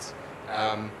react?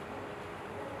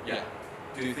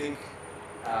 do you think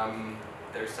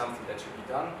there's something that should be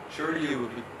done? Surely you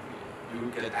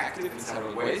would get active in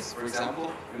several ways. For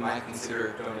example, you might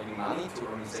consider donating money to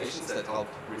organizations that help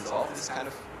resolve this kind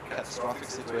of catastrophic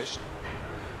situation.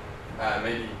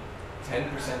 Maybe 10%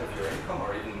 of your income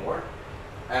or even more.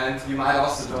 And you might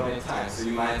also donate time. So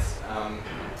you might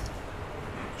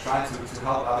try to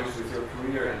help others with your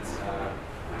career and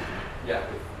yeah,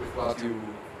 with what you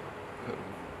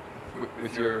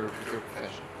with your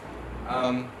profession.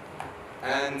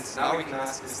 And now we can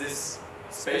ask, is this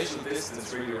spatial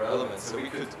distance really relevant? So we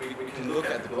can look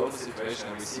at the global situation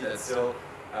and we see that still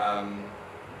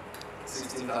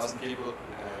 16,000 people,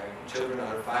 children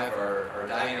under 5 are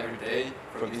dying every day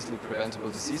from easily preventable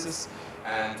diseases,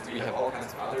 and we have all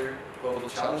kinds of other global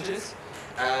challenges.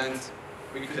 And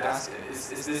we could ask, is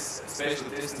this spatial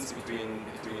distance between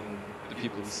the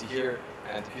people we see here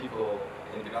and the people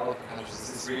in developing countries,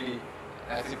 is this really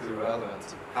ethically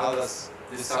relevant? How does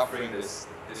this suffering, this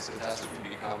catastrophe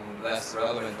become less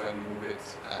relevant when we move it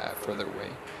further away?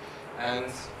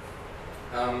 And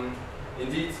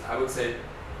indeed, I would say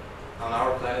on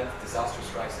our planet, disaster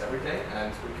strikes every day,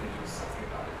 and we can do something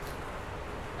about it.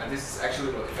 And this is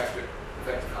actually what effective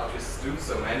altruists do.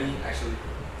 So many actually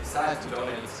decide to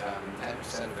donate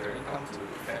 10% of their income to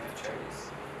effective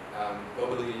charities.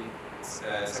 Globally,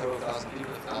 several thousand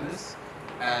people have done this,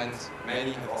 and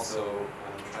many have also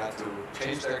tried to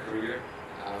change their career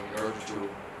in order to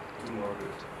do more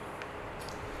good.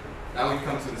 Now we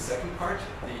come to the second part,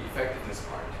 the effectiveness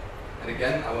part. And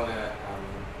again, I want to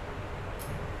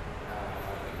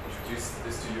introduce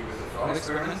this to you with a thought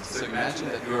experiment. So imagine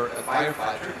that you're a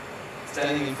firefighter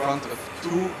standing in front of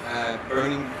 2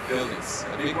 burning buildings,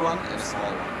 a big one and a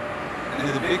small one. And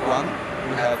in the big one,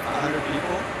 you have 100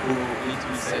 people who need to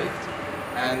be saved,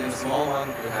 and in the small one,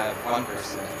 you have 1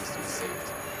 person that needs to be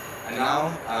saved. And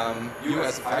now, you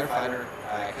as a firefighter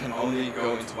can only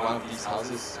go into one of these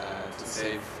houses to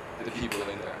save the people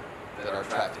in there that are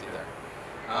trapped in there.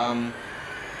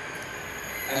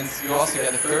 And you also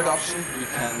get a third option. You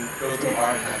can go to a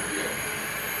bar and have a beer.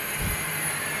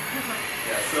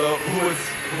 Yeah, so who would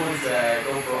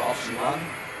go for option 1?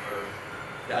 Or,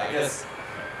 yeah, I guess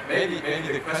maybe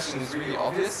the question is really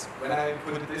obvious when I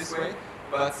put it this way,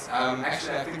 but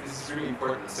actually I think this is really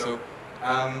important. So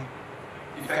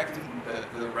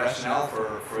the rationale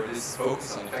for this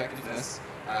focus on effectiveness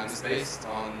is based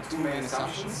on 2 main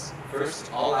assumptions.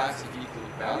 First, all lives have equal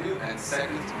value, and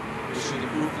second, we should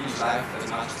improve each life as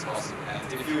much as possible.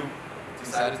 And if you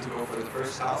decided to go for the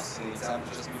first house in the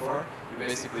example just before, you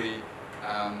basically,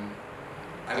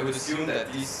 I would assume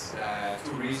that these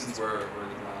 2 reasons were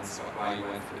the ones why you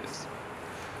went for this.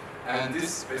 And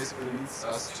this basically leads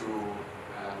us to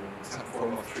some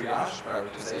form of triage,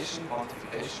 prioritization,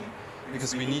 quantification,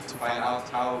 because we need to find out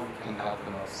how we can help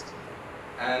the most.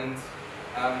 And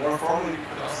more formally, we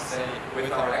could also say,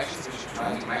 with our actions, we should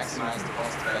try to maximize the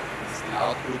cost effectiveness, the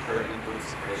output per input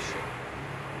ratio.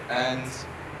 And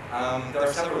there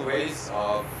are several ways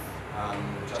of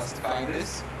justifying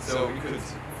this. So we could,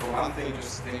 for one thing,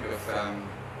 just think of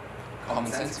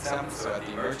common sense examples. So at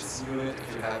the emergency unit,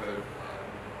 if you have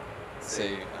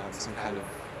say some kind of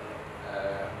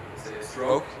say a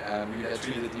stroke, you get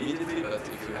treated immediately, but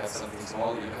if you have something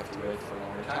small, you have to wait for a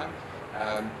longer time.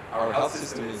 Our health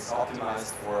system is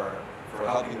optimized for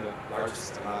helping the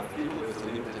largest amount of people with the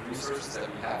limited resources that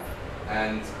we have,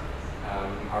 and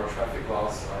our traffic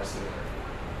laws are similar.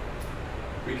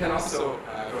 We can also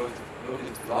look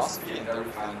into philosophy, and there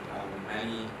we find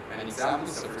many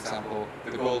examples. So, for example,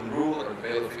 the golden rule or the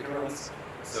veil of ignorance.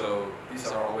 So these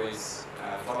are always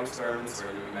thought experiments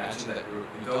where you imagine that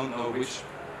you don't know which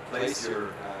place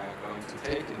you're going to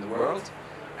take in the world,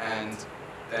 and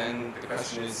then the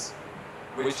question is,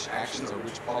 which actions or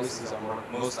which policies are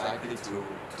most likely to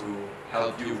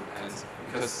help you? And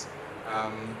because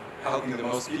helping the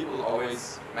most people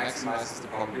always maximizes the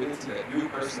probability that you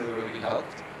personally will be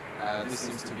helped, this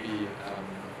seems to be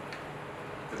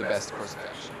the best course of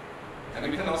action.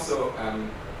 And we can also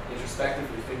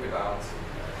introspectively think about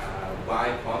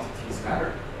why quantities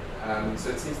matter. So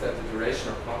it seems that the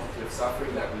duration or quantity of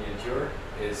suffering that we endure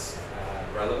is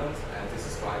relevant, and this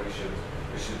is why we should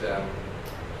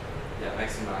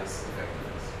maximize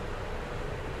effectiveness.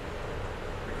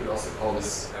 We could also call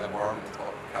this a more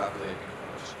calculating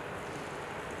approach.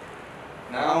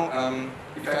 Now,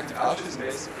 effective altruism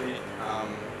basically,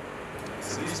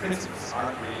 so these principles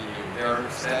aren't really new. They're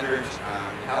standard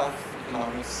in health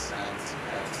economics and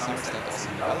to some extent also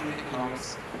in development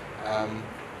economics, and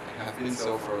have been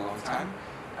so for a long time.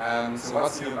 So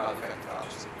what's new about effective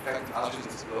altruism? Effective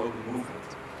altruism is a global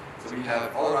movement. So we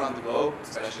have all around the globe,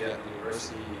 especially at the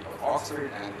University of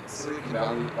Oxford and in Silicon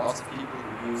Valley, lots of people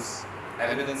who use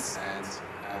evidence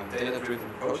and data-driven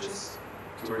approaches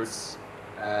towards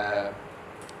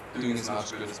doing as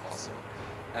much good as possible.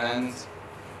 And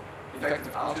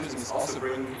effective altruism is also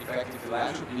bringing effective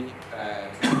philanthropy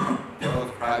to the world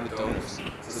of private donors.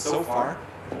 So far,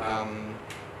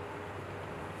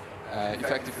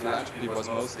 effective philanthropy was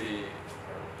mostly,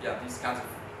 these kinds of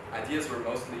ideas were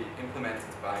mostly implemented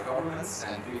by governments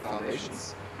and big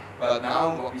foundations. But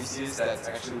now what we see is that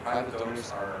actually private donors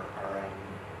are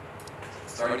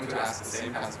starting to ask the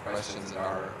same kinds of questions and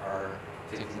are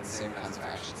taking the same kinds of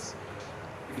actions.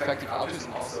 Effective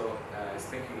altruism also is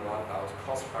thinking a lot about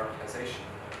cost prioritization.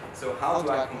 So how do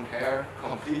I compare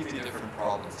completely different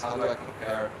problems? How do I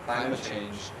compare climate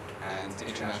change and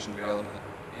international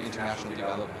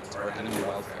development or animal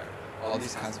welfare? All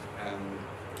these kinds of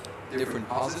different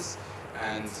causes,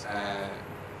 and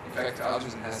effective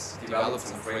altruism has developed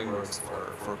some frameworks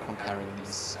for comparing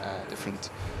these different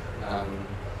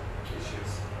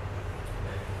issues.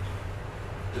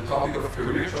 The topic of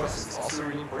career choice is also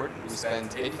really important. We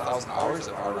spend 80,000 hours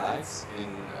of our lives in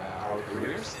our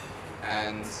careers,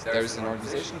 and there's an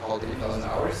organization called 80,000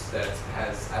 Hours that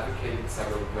has advocated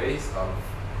several ways of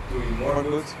doing more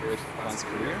good with one's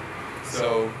career.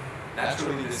 So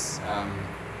naturally this,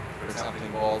 for example,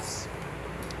 involves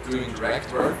doing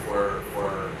direct work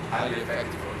for highly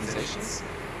effective organizations,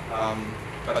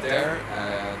 but there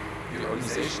the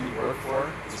organization you work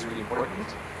for is really important.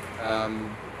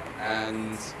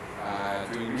 And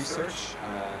doing research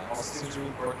also seems really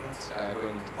important,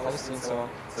 going into policy and so on.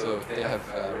 So they have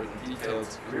written detailed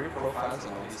career profiles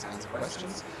on all these kinds of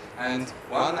questions. And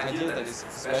one idea that is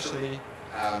especially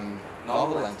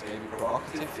novel and maybe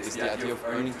provocative is the idea of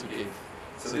earning to give.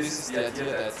 So this is the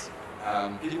idea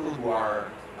that people who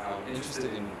are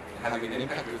interested in having an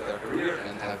impact with their career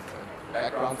and have a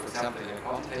background, for example, in a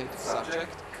quantitative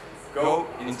subject, go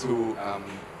into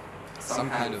some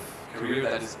kind of career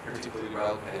that is particularly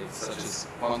well paid, such as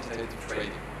quantitative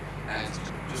trading, and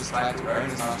just try to earn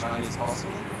as much money as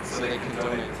possible so they can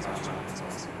donate as much money as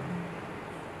possible.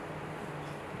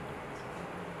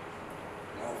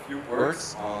 Now a few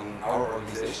words on our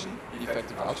organization, the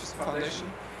Effective Altruism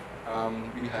Foundation.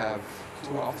 We have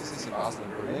 2 offices in Basel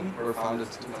and Berlin. We were founded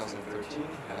in 2013,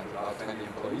 have about 20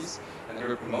 employees, and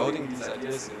we're promoting these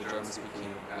ideas in the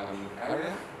German-speaking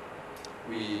area.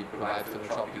 We provide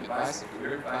philanthropic advice and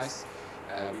career advice.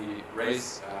 We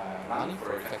raise money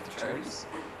for effective charities,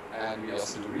 and we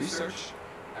also do research.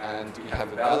 And we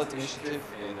have a ballot initiative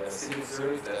in the city of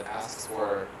Zurich that asks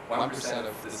for 1%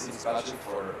 of the city's budget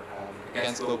for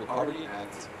against global poverty, and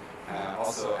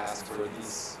also asks for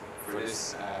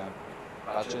this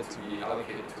budget to be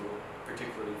allocated to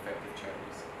particularly effective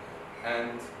charities.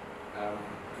 And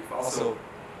we've also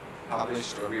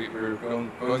published, or we're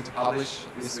going to publish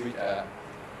this week a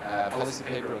policy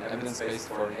paper on evidence-based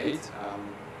foreign aid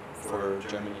for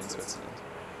Germany and Switzerland.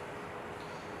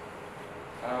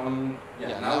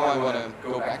 Now I want to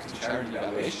go back to charity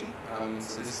evaluation.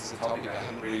 So this is a topic I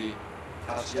haven't really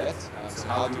touched yet. So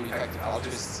how do effective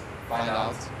altruists find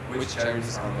out which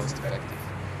charities are most effective?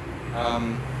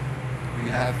 We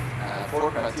have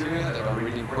 4 criteria that are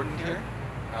really important here.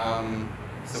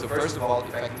 So first of all,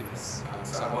 effectiveness.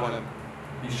 So I want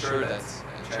to be sure that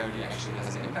a charity actually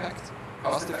has an impact.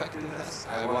 Cost effectiveness.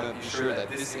 I want to be sure that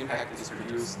this impact is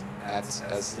produced at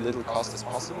as little cost as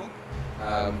possible.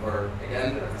 Or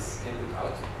again, this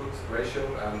input-output ratio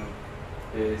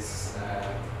is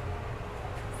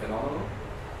phenomenal.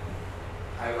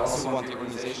 I also want the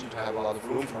organization to have a lot of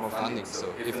room for more funding.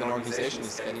 So if an organization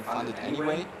is getting funded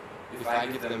anyway, if I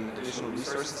give them additional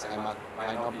resources, I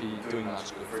might not be doing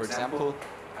much good. For example,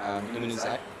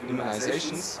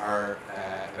 immunizations are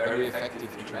a very effective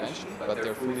intervention, but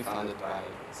they're fully funded by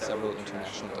several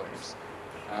international donors.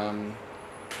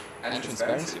 And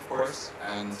transparency, of course.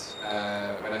 And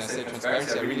when I say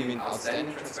transparency, I really mean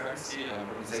outstanding transparency.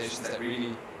 Organizations that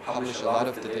really publish a lot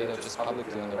of the data just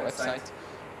publicly on their website.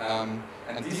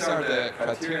 And these are the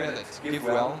criteria that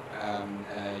GiveWell,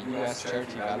 a US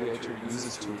charity evaluator,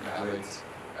 uses to evaluate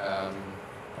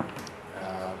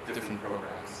different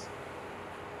programs.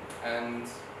 And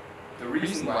the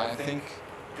reason why I think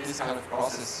this kind of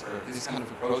process or this kind of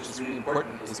approach is really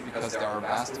important is because there are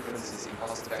vast differences in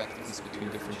cost effectiveness between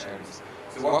different charities.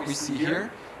 So what we see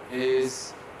here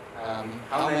is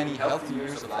how many healthy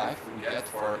years of life we get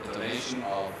for a donation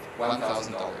of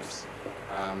 $1,000.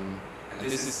 And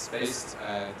this is based,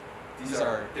 these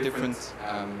are different,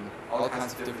 all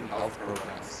kinds of different health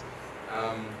programs.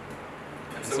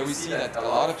 And so we see that a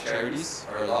lot of charities,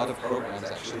 or a lot of programs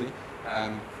actually,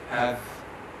 have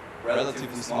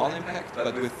relatively small impact,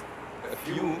 but with a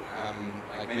few,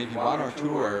 like maybe one or two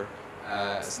or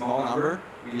a small number,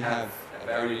 we have a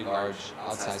very large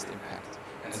outsized impact.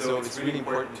 And so it's really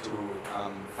important to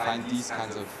find these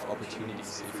kinds of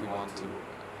opportunities if we want to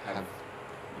have,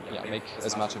 make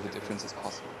as much of a difference as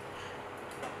possible.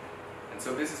 And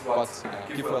so this is what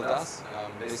GiveWell does,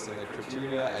 based on the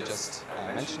criteria I just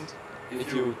mentioned.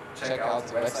 If you check out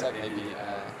the website, maybe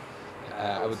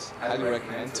I would highly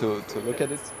recommend to look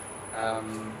at it.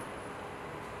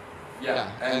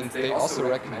 And they also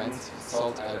recommend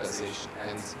salt iodization.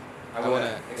 And I want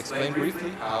to explain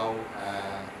briefly how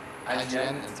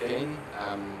IGN and GAIN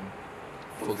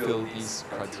fulfill these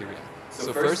criteria.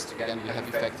 So first, again, we have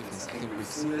effectiveness. I think we've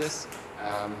seen this.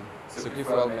 So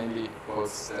GiveWell mainly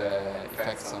quotes the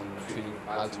effects on treating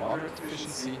mild to moderate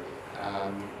deficiency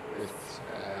with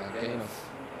a gain of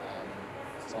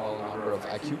a small number of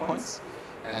IQ points.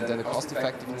 And then the cost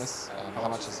effectiveness, how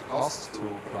much does it cost to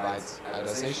provide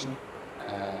iodization?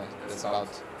 That's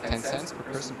about 10 cents per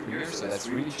person per year, so that's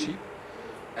really cheap.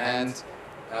 And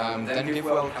then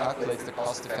GiveWell calculates the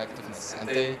cost effectiveness. And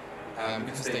they,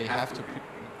 because they have to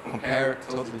compare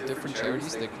totally different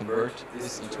charities, they convert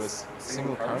this into a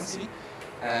single currency.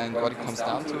 And what it comes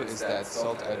down to is that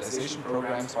salt iodization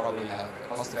programs probably have a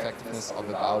cost effectiveness of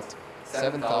about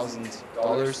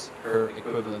 $7,000 per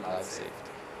equivalent life saved.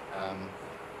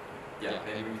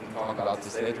 Maybe we can talk about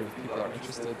this later if people are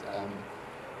interested,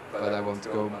 but I won't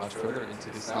go much further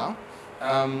into this now.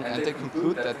 And they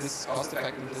conclude that this cost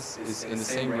effectiveness is in the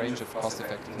same range of cost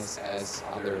effectiveness as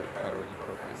other priority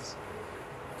programs.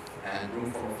 And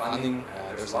room for more funding,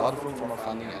 there's a lot of room for more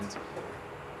funding, and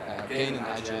GAIN and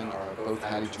IGN are both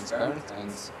highly transparent,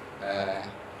 and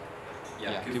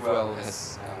GiveWell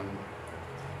has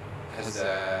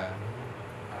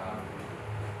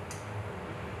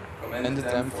commended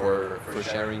them for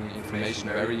sharing information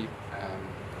very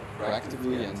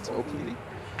proactively and openly.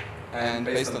 And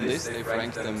based on this, they've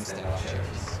ranked them standout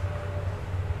charities.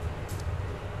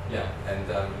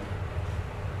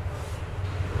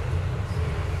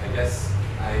 I guess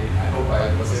I hope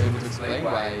I was able to explain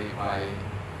why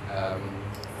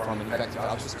from an effective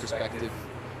outreach perspective,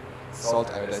 salt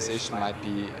iodization might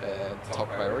be a top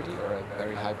priority or a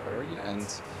very high priority, and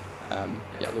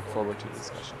look forward to the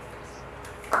discussion.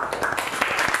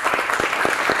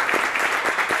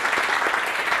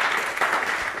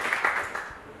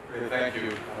 Thank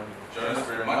you, Jonas,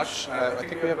 very much. I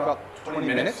think we have about 20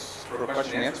 minutes for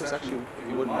question and answers. Actually, if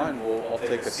you wouldn't mind, we'll all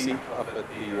take a seat up at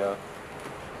the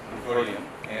podium.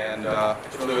 And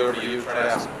just over to you, try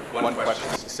to ask one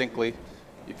question succinctly.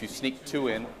 If you sneak two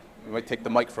in, we might take the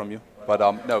mic from you. But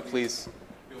no, please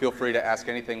feel free to ask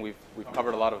anything. We've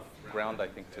covered a lot of ground, I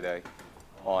think, today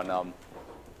on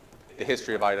the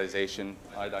history of iodization,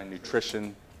 iodine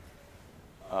nutrition,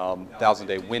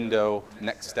 1,000-day window,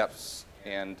 next steps,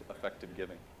 and effective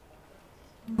giving.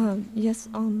 Yes.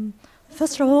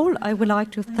 First of all, I would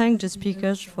like to thank the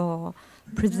speakers for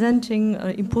presenting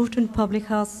an important public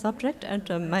health subject. And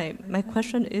my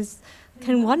question is,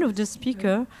 can one of the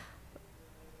speakers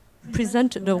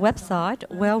present the website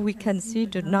where we can see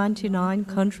the 99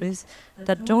 countries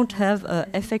that don't have an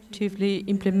effectively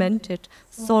implemented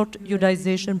salt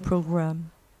iodization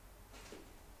program,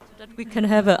 so that we can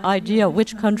have an idea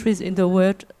which countries in the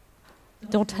world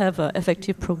don't have an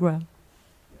effective program?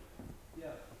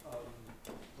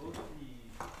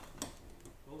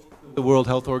 The World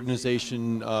Health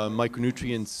Organization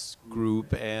micronutrients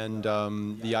group and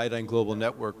the Iodine Global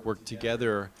Network work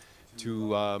together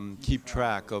to keep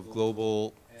track of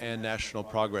global and national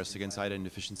progress against iodine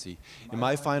deficiency. In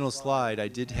my final slide, I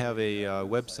did have a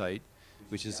website,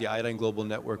 which is the Iodine Global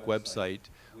Network website,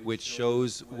 which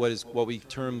shows what we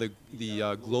term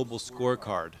the global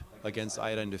scorecard against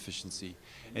iodine deficiency.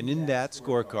 And in that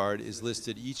scorecard is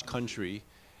listed each country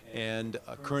and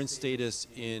current status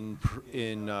in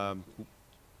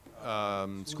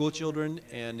school children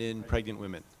and in pregnant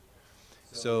women.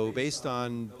 So based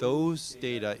on those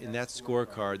data in that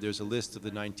scorecard, there's a list of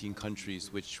the 19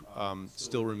 countries which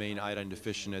still remain iodine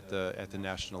deficient at the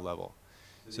national level.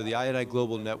 So the Iodine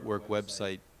Global Network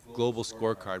website, Global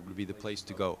Scorecard, would be the place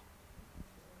to go.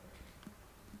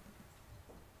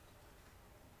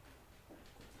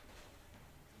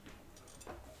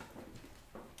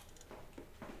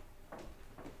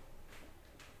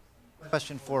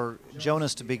 Question for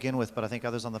Jonas to begin with, but I think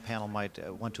others on the panel might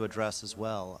want to address as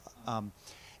well.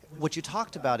 What you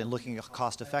talked about in looking at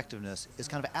cost effectiveness is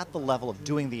kind of at the level of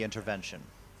doing the intervention.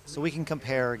 So we can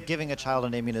compare giving a child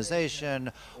an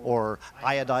immunization or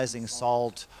iodizing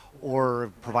salt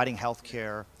or providing health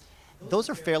care. Those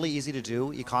are fairly easy to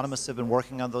do. Economists have been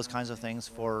working on those kinds of things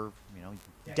for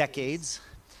decades.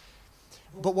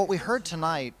 But what we heard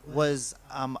tonight was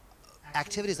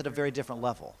activities at a very different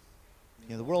level.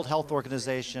 The World Health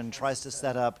Organization tries to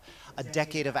set up a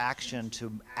decade of action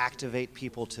to activate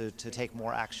people to take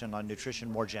more action on nutrition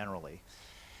more generally.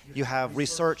 You have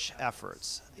research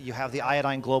efforts. You have the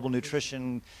Iodine Global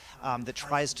Nutrition that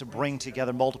tries to bring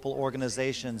together multiple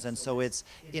organizations, and so it's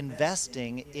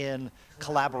investing in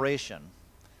collaboration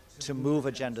to move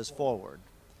agendas forward.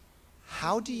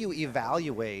 How do you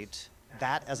evaluate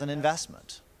that as an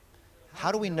investment?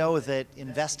 How do we know that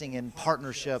investing in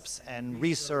partnerships and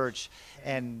research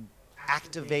and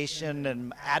activation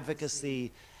and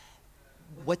advocacy,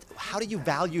 how do you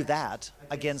value that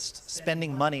against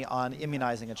spending money on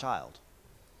immunizing a child?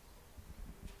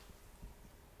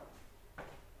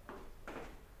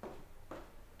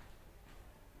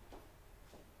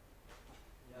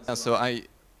 So I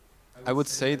would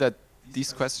say that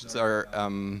these questions are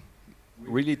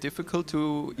really difficult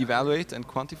to evaluate and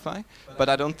quantify, but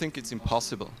I don't think it's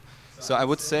impossible. So I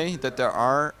would say that there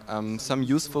are some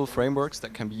useful frameworks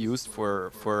that can be used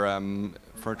for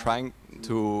trying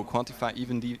to quantify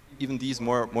even these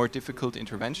more difficult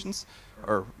interventions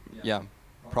or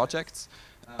projects.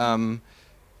 And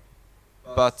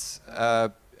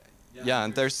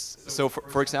there's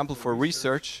for example, for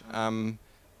research,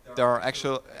 there are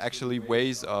actually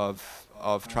ways of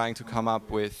trying to come up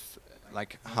with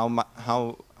like how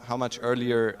much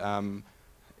earlier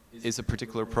is a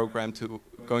particular program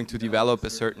going to develop a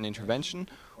certain intervention,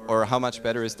 or how much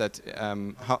better is that,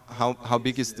 how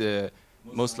big is the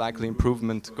most likely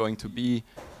improvement going to be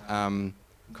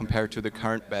compared to the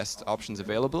current best options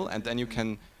available, and then you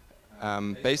can,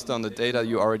 based on the data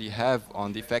you already have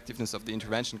on the effectiveness of the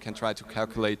intervention, can try to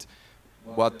calculate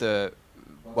what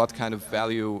kind of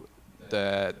value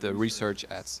the research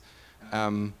adds.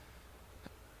 And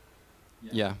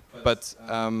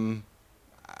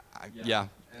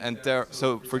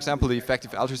so for example, the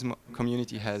effective altruism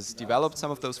community has developed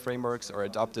some of those frameworks or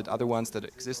adopted other ones that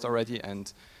exist already,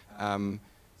 and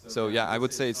I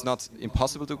would say it's not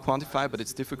impossible to quantify, but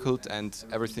it's difficult, and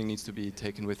everything needs to be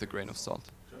taken with a grain of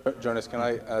salt. Jonas, can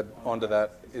I add on to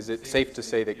that? Is it safe to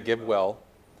say that GiveWell,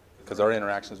 because our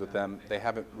interactions with them, they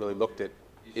haven't really looked at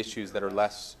issues that are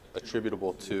less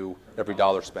attributable to every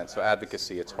dollar spent? So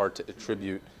advocacy, it's hard to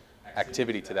attribute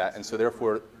activity to that, and so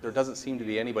therefore there doesn't seem to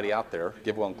be anybody out there,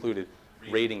 GiveWell included,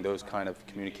 rating those kind of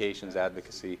communications,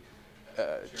 advocacy,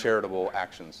 charitable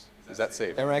actions. Is that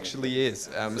safe? There actually is.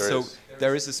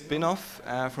 There is a spin-off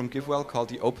from GiveWell called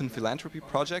the Open Philanthropy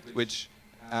Project, which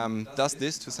does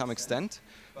this to some extent.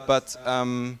 But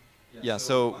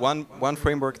so one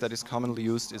framework that is commonly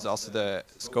used is also the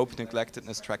Scope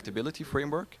Neglectedness Tractability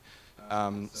Framework.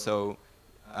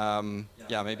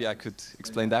 Maybe I could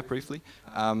explain that briefly.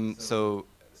 So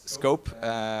scope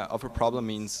of a problem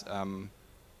means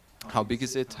how big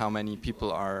is it, how many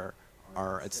people are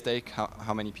at stake,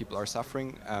 how many people are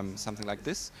suffering, something like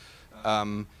this.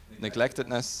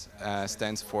 Neglectedness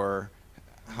stands for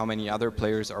how many other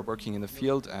players are working in the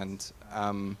field, and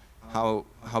how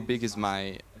big is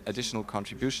my additional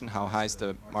contribution, how high is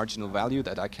the marginal value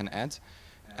that I can add.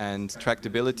 And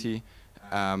tractability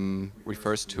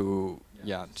refers to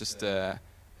how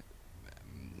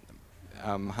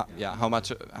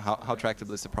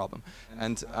tractable is the problem.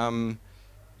 And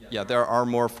there are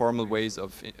more formal ways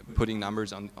of putting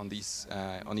numbers on these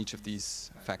on each of these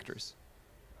factors.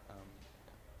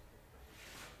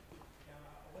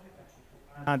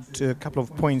 Add a couple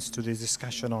of points to this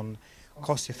discussion on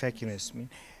cost effectiveness. I mean,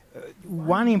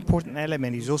 one important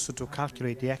element is also to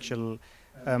calculate the actual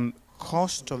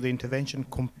cost of the intervention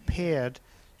compared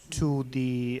to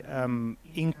the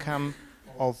income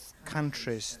of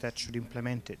countries that should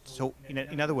implement it. So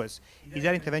in other words, is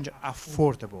that intervention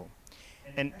affordable?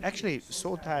 And actually,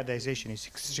 salt iodization is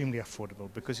extremely affordable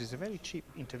because it's a very cheap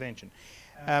intervention.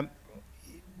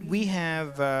 We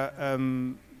have, I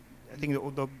think,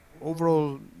 the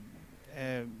overall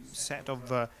set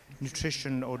of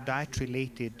nutrition or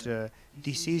diet-related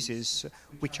diseases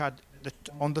which are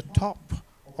on the top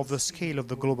of the scale of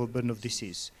the global burden of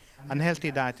disease.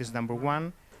 Unhealthy diet is number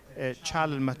 1,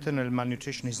 child and maternal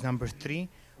malnutrition is number 3,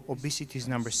 obesity is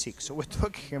number 6. So we're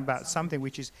talking about something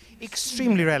which is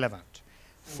extremely relevant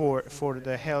for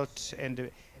the health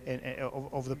and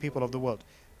of the people of the world,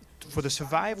 for the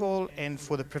survival and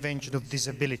for the prevention of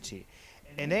disability.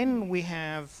 And then we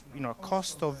have, a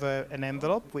cost of an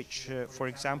envelope, which, for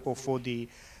example, for the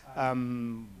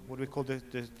what we call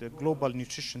the global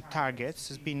nutrition targets,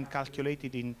 has been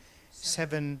calculated in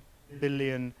 $7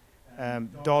 billion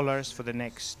for the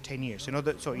next 10 years. In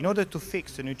order to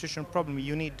fix the nutrition problem,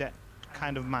 you need that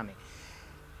kind of money.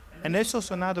 And there's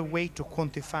also another way to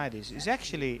quantify this. Is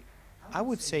actually, I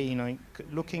would say, you know,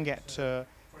 looking at,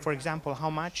 for example, how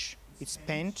much it's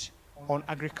spent on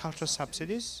agricultural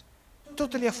subsidies,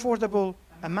 totally affordable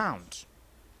amount.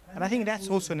 And I think that's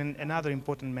also another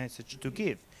important message to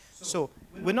give. So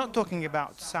we're not talking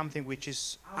about something which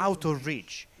is out of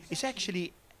reach. It's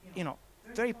actually, you know,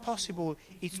 very possible.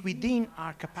 It's within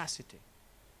our capacity.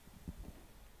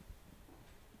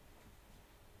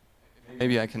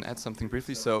 Maybe I can add something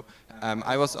briefly. So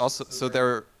I was also, so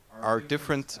there are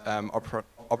different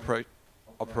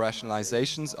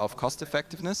operationalizations of cost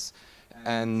effectiveness.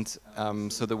 And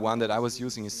so the one that I was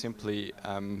using is simply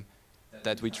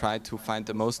that we try to find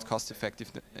the most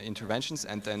cost-effective interventions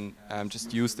and then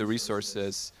just use the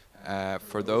resources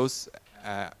for those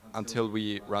until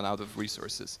we run out of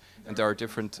resources. And there are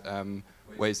different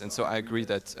ways. And so I agree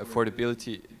that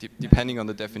affordability, depending on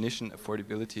the definition,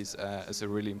 affordability is a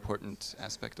really important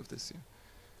aspect of this. Yeah.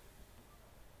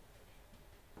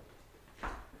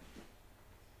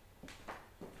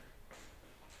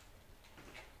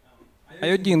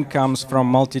 Iodine comes from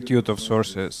multitude of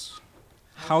sources.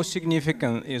 How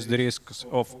significant is the risk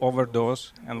of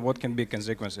overdose and what can be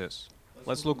consequences?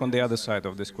 Let's look on the other side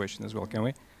of this question as well, can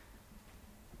we?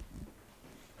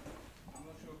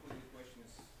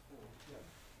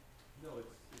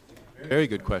 Very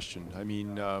good question. I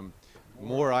mean,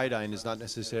 more iodine is not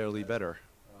necessarily better.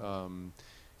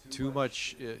 Too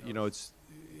much, you know,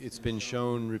 it's been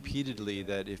shown repeatedly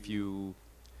that if you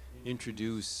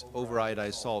introduce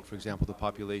over-iodized salt, for example, to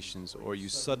populations, or you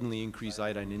suddenly increase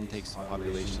iodine intakes in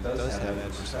populations, it does have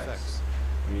adverse effects.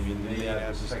 I mean, the main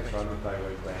adverse effects are on the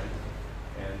thyroid gland,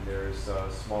 and there's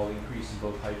a small increase in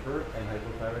both hyper and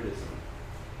hypothyroidism,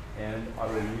 and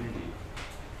autoimmunity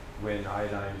when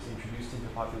iodine is introduced into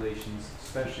populations,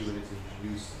 especially when it's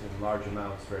introduced in large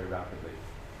amounts very rapidly.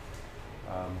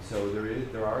 So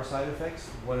there are side effects.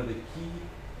 One of the key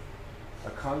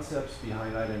concepts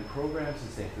behind iodine programs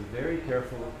is they have to very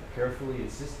carefully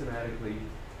and systematically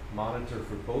monitor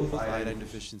for both iodine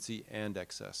deficiency and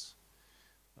excess.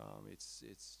 It's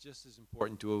just as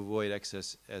important to avoid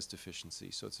excess as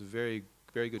deficiency. So it's a very,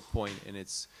 very good point, and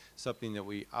it's something that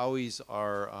we always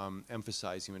are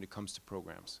emphasizing when it comes to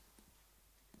programs.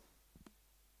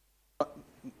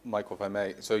 Michael, if I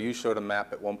may, so you showed a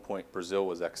map at one point Brazil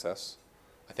was excess.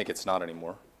 I think it's not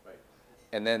anymore. Right.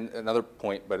 And then another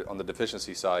point, but on the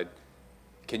deficiency side,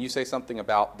 can you say something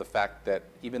about the fact that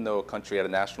even though a country at a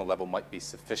national level might be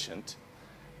sufficient,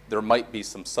 there might be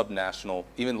some subnational,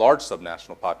 even large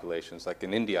subnational populations, like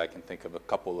in India I can think of a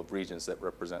couple of regions that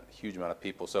represent a huge amount of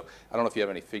people. So I don't know if you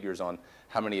have any figures on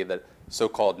how many of the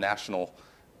so-called national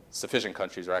sufficient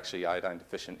countries are actually iodine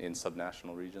deficient in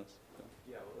subnational regions.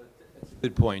 Yeah, well, that's a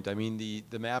good point. I mean,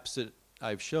 the maps that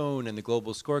I've shown and the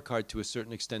global scorecard to a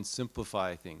certain extent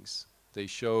simplify things. They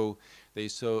show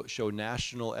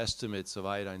national estimates of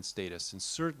iodine status, and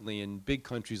certainly in big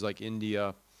countries like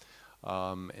India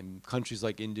and countries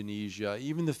like Indonesia,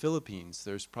 even the Philippines,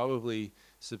 there's probably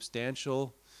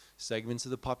substantial segments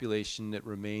of the population that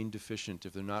remain deficient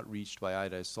if they're not reached by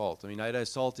iodized salt. I mean, iodized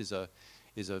salt is a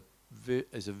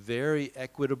very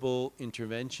equitable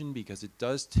intervention because it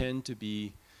does tend to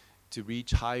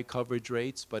reach high coverage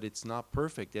rates, but it's not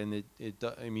perfect. And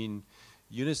I mean,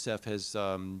 UNICEF has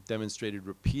demonstrated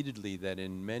repeatedly that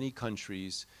in many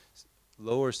countries,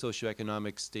 lower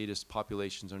socioeconomic status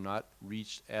populations are not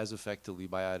reached as effectively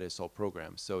by iodized salt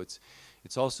programs. So it's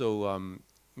also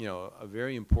you know, a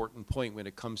very important point when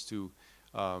it comes to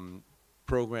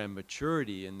program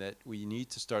maturity, in that we need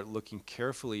to start looking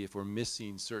carefully if we're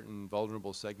missing certain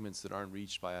vulnerable segments that aren't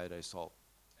reached by iodized salt.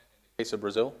 In the case of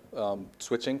Brazil,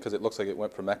 switching, because it looks like it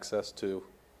went from excess to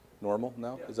normal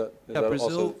now? Yeah. Is that Brazil,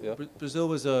 also? Yeah? Brazil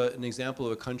was an example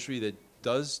of a country that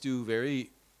does do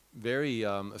very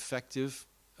effective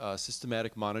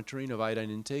systematic monitoring of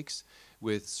iodine intakes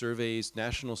with surveys,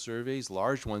 national surveys,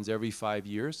 large ones every 5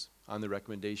 years on the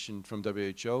recommendation from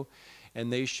WHO.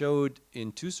 And they showed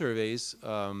in 2 surveys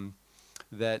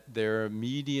that their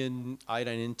median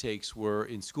iodine intakes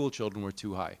in school children were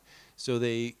too high. So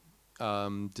they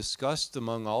discussed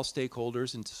among all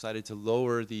stakeholders and decided to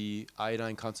lower the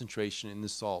iodine concentration in the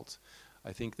salt.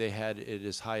 I think they had it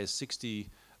as high as 60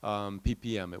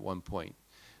 ppm at one point.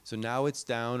 So now it's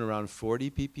down around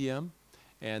 40 ppm,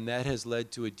 and that has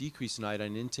led to a decrease in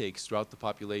iodine intakes throughout the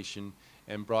population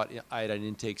and brought iodine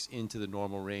intakes into the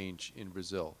normal range in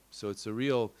Brazil. So it's a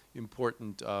real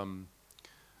important and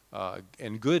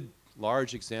good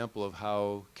large example of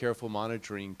how careful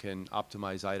monitoring can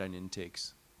optimize iodine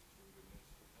intakes.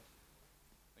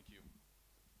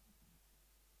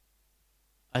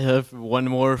 I have one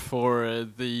more for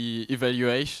the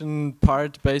evaluation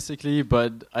part, basically,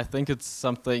 but I think it's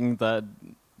something that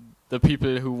the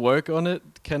people who work on it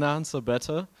can answer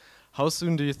better. How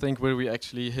soon do you think will we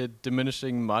actually hit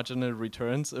diminishing marginal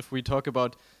returns if we talk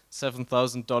about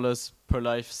 $7,000 per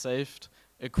life saved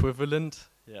equivalent?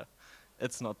 Yeah,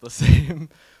 it's not the same.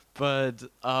 But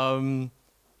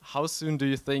how soon do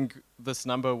you think this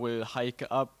number will hike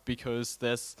up, because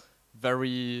there's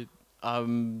very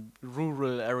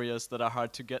rural areas that are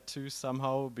hard to get to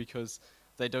somehow because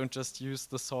they don't just use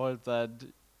the salt that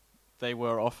they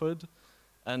were offered?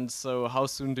 And so how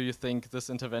soon do you think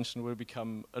this intervention will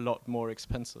become a lot more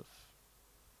expensive?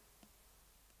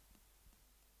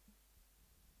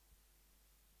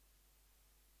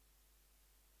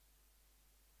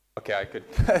 Okay, I could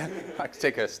I could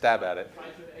take a stab at it.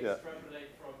 Yeah.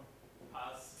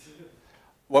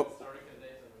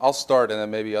 I'll start, and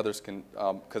then maybe others can,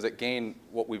 because at GAIN,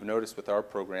 what we've noticed with our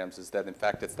programs is that, in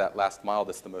fact, it's that last mile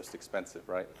that's the most expensive,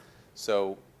 right?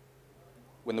 So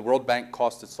when the World Bank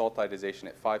costed salt iodization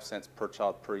at 5 cents per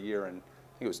child per year, and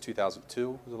I think it was 2002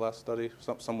 was the last study,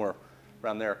 somewhere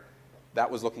around there,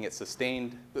 that was looking at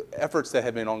sustained efforts that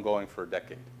had been ongoing for a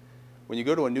decade. When you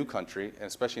go to a new country, and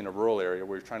especially in a rural area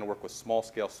where you're trying to work with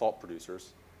small-scale salt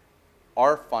producers,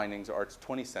 our findings are it's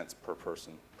 20 cents per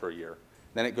person per year.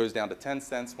 Then it goes down to 10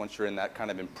 cents once you're in that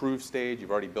kind of improved stage.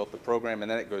 You've already built the program,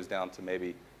 and then it goes down to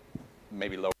maybe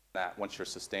lower than that once you're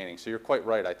sustaining. So you're quite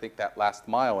right. I think that last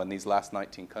mile in these last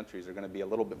 19 countries are going to be a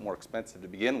little bit more expensive to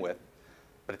begin with,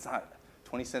 but it's not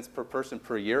 20 cents per person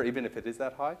per year. Even if it is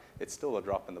that high, it's still a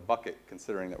drop in the bucket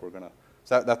considering that we're going to.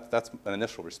 So that's an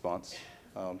initial response.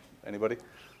 Anybody?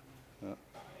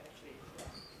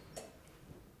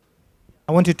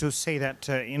 I wanted to say that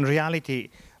in reality,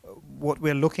 what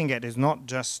we're looking at is not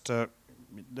just the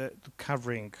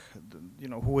covering,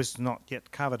 who is not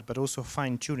yet covered, but also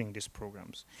fine-tuning these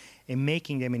programs and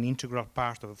making them an integral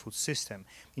part of the food system.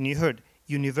 And you heard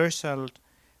universal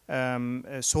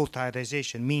salt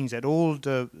iodization means that all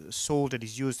the salt that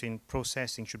is used in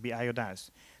processing should be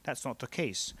iodized. That's not the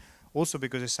case. Also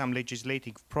because there's some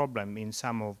legislative problem in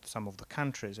some of the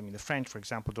countries. I mean, the French, for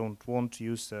example, don't want to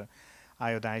use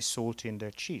iodized salt in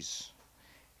their cheese.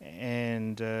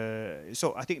 And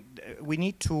so I think we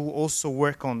need to also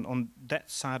work on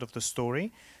that side of the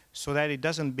story so that it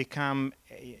doesn't become,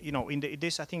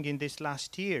 I think in these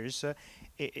last years,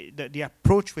 the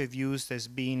approach we've used has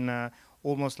been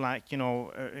almost like,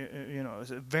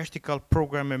 a vertical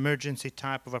program emergency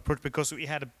type of approach because we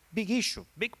had a big issue,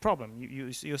 big problem.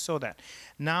 You saw that.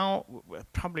 Now,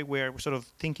 probably we're sort of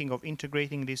thinking of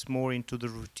integrating this more into the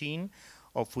routine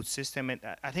of food system, and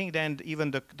I think then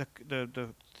even the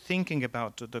thinking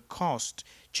about the cost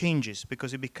changes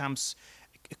because it becomes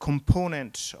a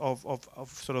component of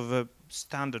sort of a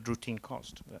standard routine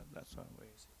cost. That's one way.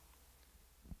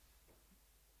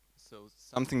 So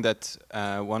something that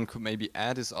one could maybe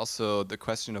add is also the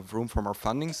question of room for more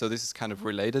funding. So this is kind of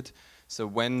related. So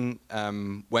when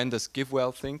does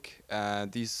GiveWell think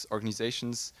these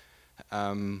organizations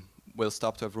will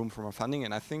stop to have room for more funding?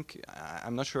 And I think,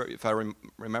 I'm not sure if I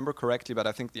remember correctly, but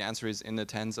I think the answer is in the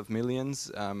tens of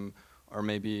millions, or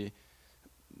maybe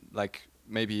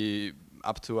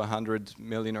up to 100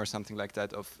 million or something like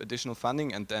that of additional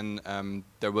funding, and then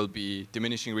there will be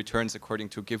diminishing returns according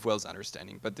to GiveWell's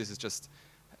understanding. But this is just,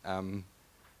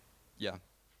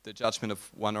 the judgment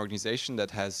of one organization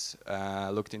that has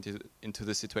looked into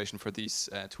the situation for these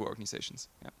two organizations.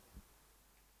 Yeah.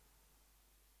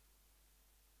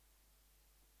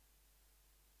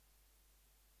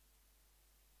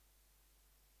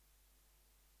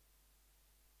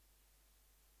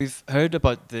 We've heard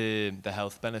about the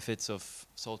health benefits of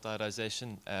salt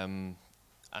iodization, and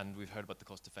we've heard about the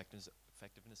cost effectiveness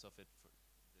of it for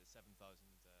the $7,000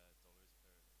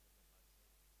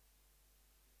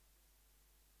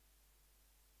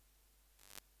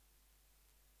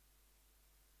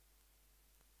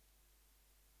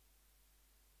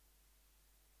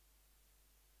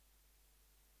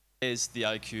 per is the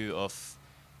IQ of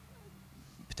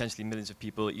potentially millions of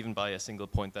people, even by a single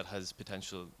point that has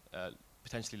potentially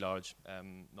large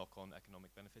knock-on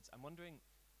economic benefits. I'm wondering,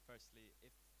 firstly, if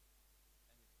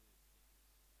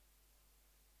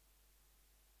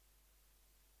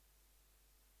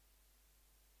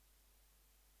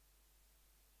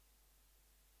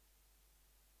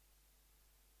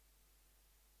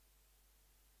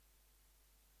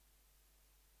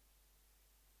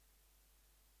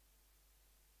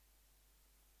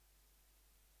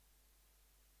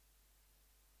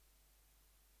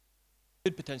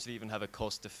could potentially even have a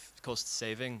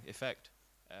cost-saving effect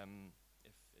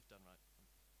if done right.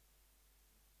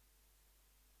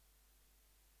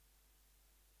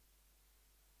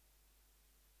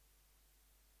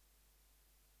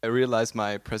 I realize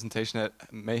my presentation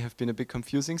may have been a bit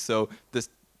confusing. So this,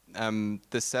 the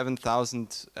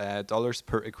 $7,000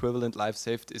 per equivalent life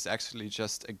saved is actually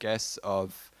just a guess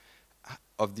of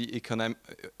the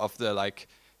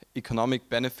economic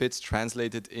benefits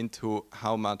translated into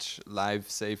how much life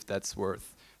saved that's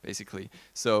worth, basically.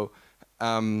 So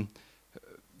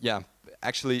yeah,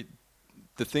 actually,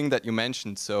 the thing that you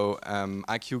mentioned, so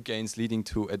IQ gains leading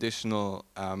to additional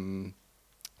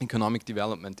economic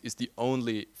development is the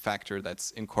only factor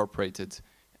that's incorporated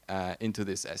into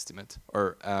this estimate,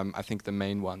 or I think the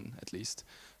main one at least.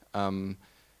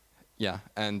 Yeah,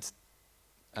 and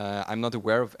I'm not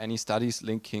aware of any studies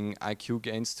linking IQ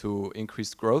gains to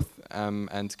increased growth, and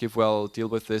GiveWell deal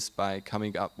with this by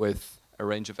coming up with a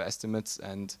range of estimates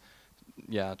and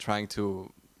yeah, trying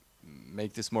to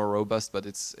make this more robust, but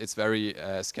it's very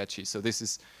sketchy. So this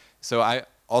is, so I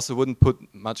also wouldn't put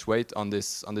much weight on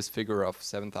this figure of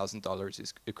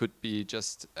 $7,000. It could be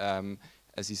just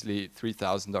as easily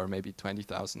 3,000 or maybe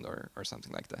 20,000 or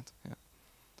something like that. Yeah.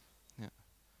 Yeah.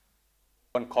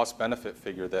 One cost-benefit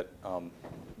figure that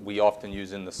we often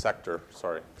use in the sector,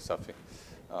 sorry, Safi,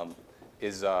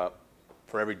 is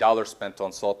for every dollar spent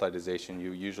on salt iodization,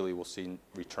 you usually will see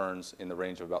returns in the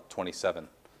range of about 27.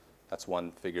 That's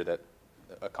one figure that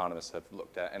economists have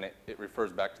looked at, and it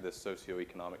refers back to this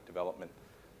socioeconomic development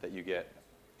that you get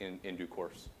in due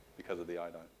course because of the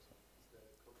iodine.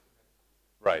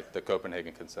 Right, the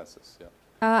Copenhagen consensus, yeah.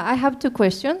 I have two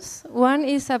questions. One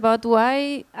is about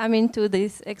why, to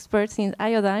these experts in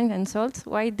iodine and salt,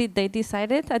 why did they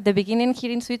decide it at the beginning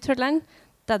here in Switzerland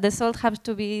that the salt has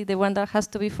to be the one that has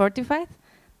to be fortified?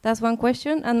 That's one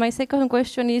question. And my second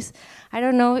question is, I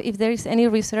don't know if there is any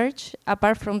research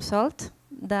apart from salt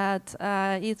that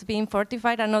is being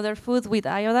fortified another food with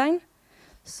iodine.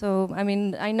 So,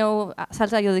 I know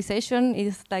salt iodization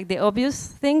is like the obvious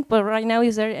thing, but right now,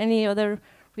 is there any other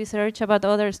research about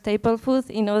other staple foods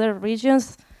in other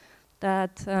regions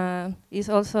that is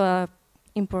also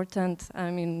important,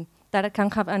 that can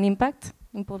have an impact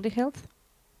in public health?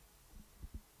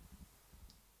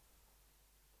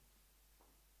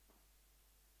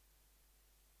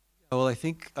 Well, I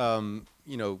think,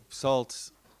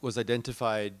 salt was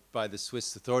identified by the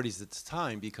Swiss authorities at the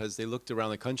time because they looked around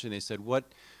the country and they said, what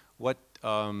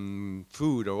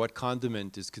food or what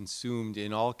condiment is consumed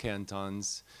in all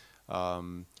cantons,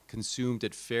 consumed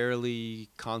at fairly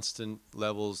constant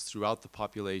levels throughout the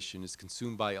population, is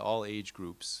consumed by all age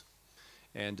groups,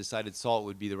 and decided salt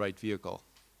would be the right vehicle.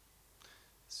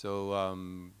 So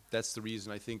that's the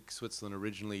reason I think Switzerland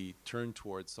originally turned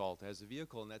towards salt as a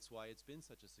vehicle, and that's why it's been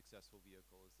such a successful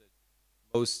vehicle, is that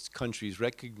most countries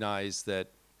recognize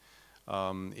that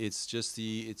it's just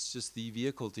the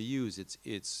vehicle to use.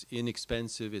 It's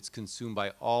inexpensive. It's consumed by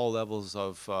all levels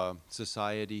of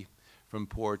society, from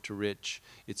poor to rich.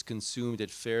 It's consumed at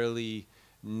fairly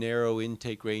narrow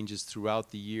intake ranges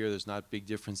throughout the year. There's not big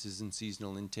differences in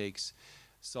seasonal intakes.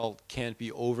 Salt can't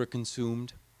be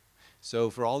overconsumed. So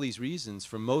for all these reasons,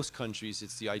 for most countries,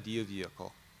 it's the ideal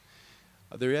vehicle.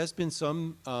 There has been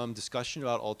some discussion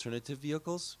about alternative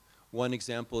vehicles. One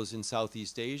example is in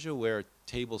Southeast Asia, where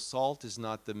table salt is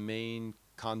not the main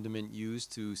condiment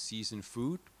used to season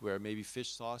food, where maybe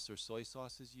fish sauce or soy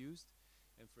sauce is used.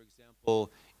 And for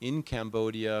example, in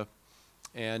Cambodia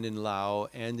and in Laos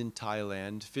and in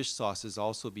Thailand, fish sauce is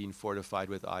also being fortified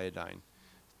with iodine.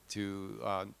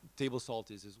 Table salt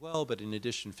is as well, but in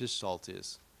addition, fish salt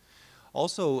is.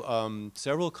 Also,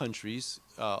 several countries,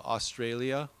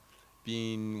 Australia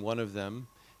being one of them,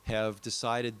 have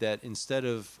decided that instead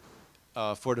of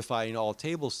fortifying all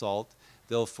table salt,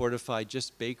 they'll fortify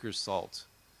just baker's salt,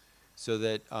 so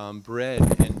that bread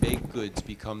and baked goods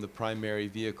become the primary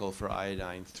vehicle for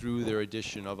iodine through their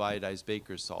addition of iodized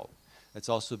baker's salt. That's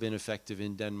also been effective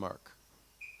in Denmark.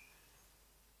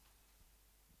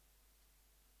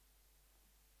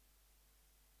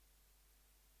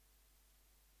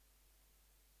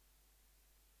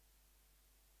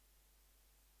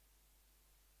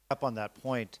 Up on that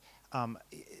point,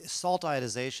 salt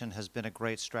iodization has been a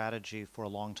great strategy for a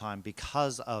long time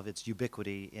because of its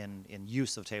ubiquity in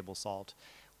use of table salt.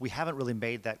 We haven't really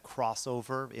made that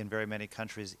crossover in very many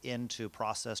countries into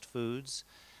processed foods.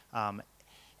 And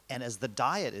as the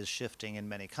diet is shifting in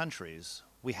many countries,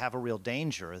 we have a real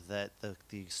danger that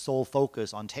the sole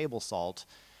focus on table salt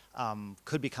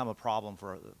could become a problem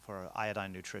for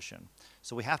iodine nutrition.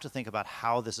 So we have to think about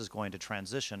how this is going to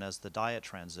transition as the diet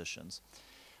transitions.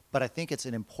 But I think it's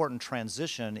an important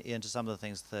transition into some of the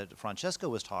things that Francesca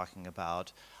was talking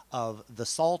about of the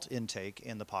salt intake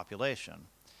in the population.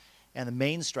 And the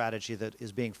main strategy that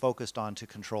is being focused on to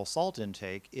control salt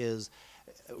intake is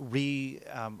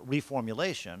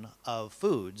reformulation of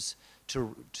foods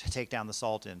to take down the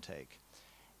salt intake.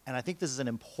 And I think this is an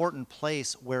important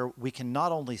place where we can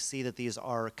not only see that these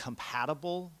are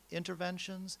compatible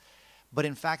interventions, but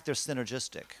in fact they're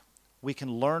synergistic. We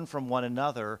can learn from one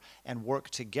another and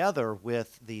work together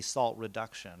with the salt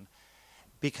reduction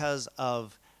because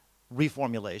of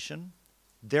reformulation.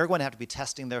 They're going to have to be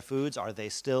testing their foods. Are they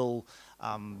still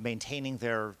maintaining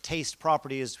their taste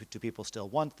properties? Do people still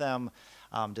want them?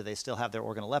 Do they still have their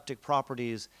organoleptic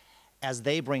properties? As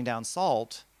they bring down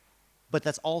salt, but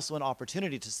that's also an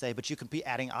opportunity to say, but you could be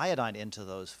adding iodine into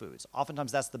those foods.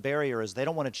 Oftentimes that's the barrier, is they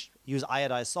don't want to use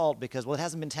iodized salt because, well, it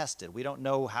hasn't been tested. We don't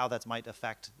know how that might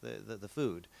affect the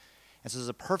food. And so there's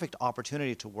a perfect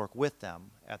opportunity to work with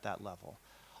them at that level.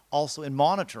 Also in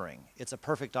monitoring, it's a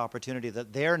perfect opportunity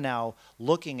that they're now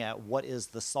looking at what is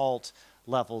the salt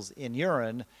levels in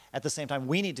urine. At the same time,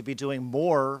 we need to be doing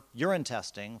more urine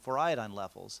testing for iodine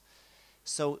levels.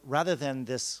 So rather than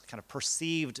this kind of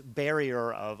perceived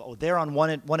barrier of, oh, they're on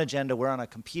one agenda, we're on a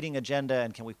competing agenda,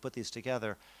 and can we put these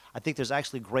together? I think there's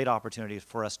actually great opportunity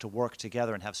for us to work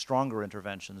together and have stronger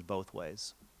interventions both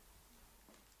ways.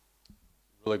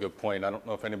 Really good point. I don't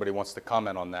know if anybody wants to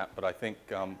comment on that, but I think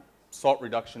salt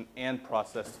reduction and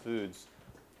processed foods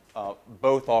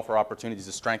both offer opportunities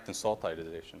to strengthen salt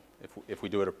iodization if we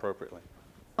do it appropriately.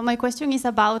 My question is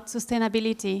about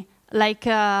sustainability. Like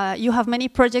you have many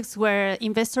projects where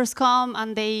investors come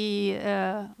and they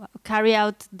carry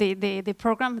out the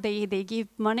program, they give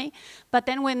money, but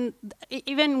then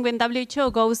even when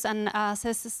WHO goes and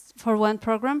assesses for one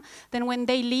program, then when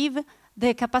they leave,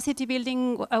 the capacity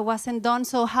building wasn't done.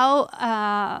 So how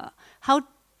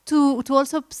to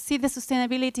also see the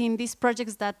sustainability in these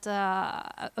projects that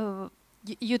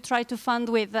you try to fund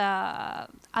with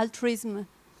altruism?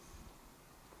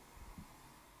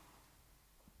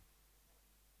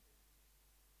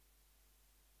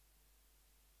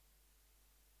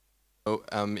 So,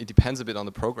 it depends a bit on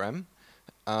the program.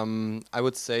 I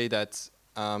would say that,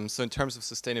 so in terms of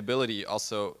sustainability,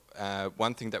 also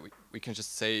one thing that we can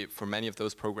just say for many of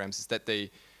those programs is that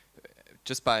they,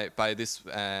 just by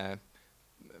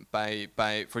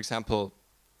for example,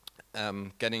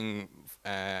 getting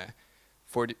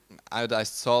 40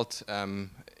 iodized salt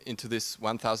into this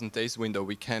 1,000 days window,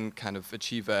 we can kind of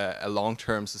achieve a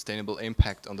long-term sustainable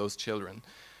impact on those children.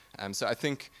 So I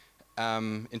think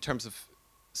in terms of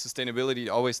sustainability, it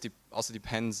always also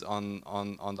depends on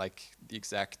like the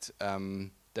exact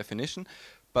definition,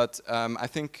 but I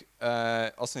think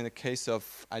also in the case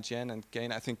of IGN and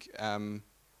GAIN, I think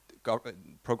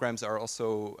programs are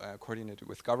also coordinated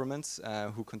with governments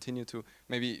who continue to,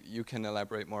 maybe you can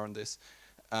elaborate more on this.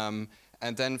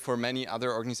 And then for many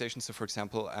other organizations, so for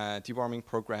example, deworming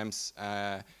programs,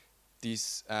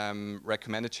 these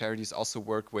recommended charities also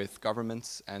work with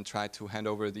governments and try to hand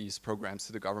over these programs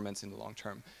to the governments in the long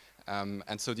term.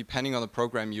 And so depending on the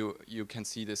program, you can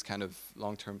see this kind of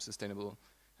long-term sustainable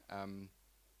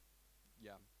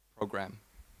program.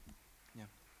 Yeah.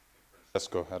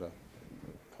 Francesco had a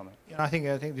comment. Yeah, I think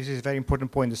this is a very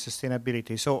important point, the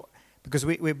sustainability. So, because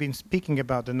we've been speaking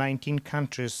about the 19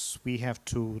 countries we have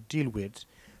to deal with,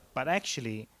 but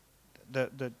actually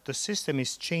the system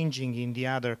is changing in the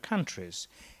other countries.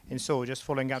 And so just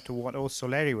following up to what also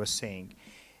Larry was saying,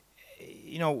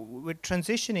 you know, we're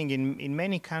transitioning in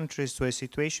many countries to a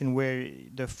situation where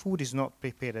the food is not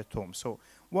prepared at home. So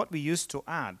what we used to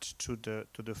add to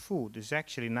the food is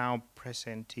actually now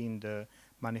present in the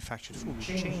manufactured food. We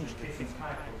change the different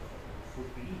type of food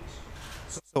we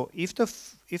eat. So if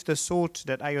the salt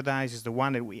that iodizes is the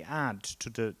one that we add to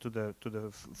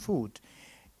the food,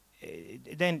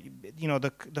 then you know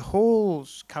the whole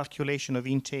calculation of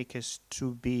intake is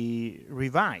to be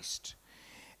revised.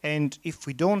 And if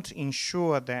we don't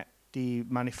ensure that the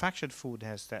manufactured food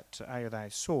has that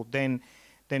iodized salt, then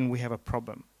we have a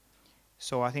problem.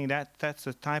 So I think that's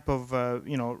the type of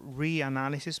you know,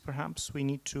 reanalysis perhaps we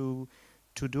need to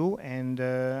do. And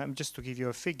just to give you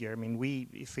a figure, I mean,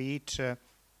 if we eat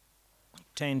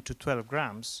 10 to 12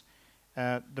 grams,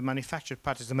 the manufactured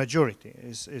part is the majority,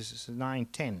 is 9,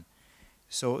 10.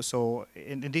 So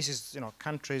and this is, you know,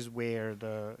 countries where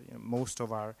most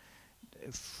of our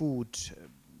food,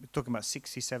 we're talking about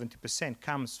 60–70%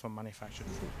 comes from manufactured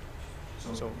food.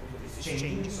 So it's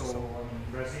changing. So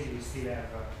in Brazil we still have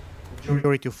a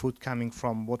majority of food coming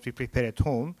from what we prepare at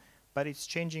home, but it's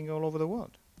changing all over the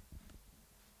world.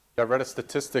 I read a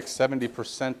statistic,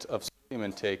 70% of sodium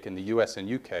intake in the US and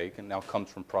UK now comes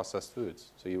from processed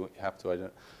foods. So you have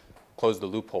to close the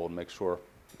loophole and make sure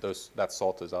that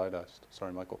salt is iodized.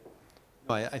 Sorry, Michael.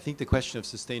 No, I think the question of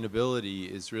sustainability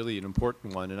is really an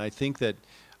important one, and I think that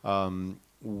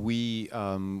we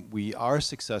are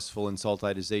successful in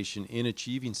saltization in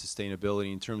achieving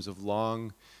sustainability in terms of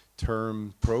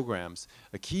long-term programs.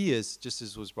 A key is, just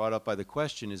as was brought up by the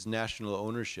question, is national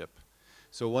ownership.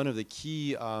 So one of the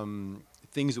key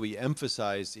things that we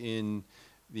emphasize in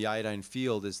the iodine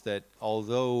field is that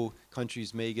although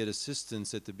countries may get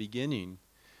assistance at the beginning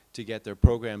to get their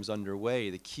programs underway,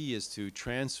 the key is to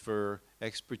transfer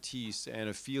expertise and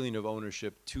a feeling of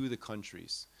ownership to the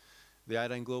countries. The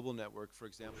Iodine Global Network, for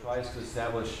example, tries to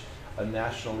establish a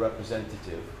national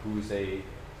representative who's a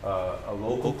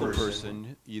local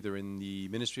person, either in the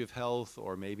Ministry of Health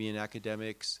or maybe in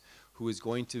academics, who is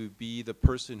going to be the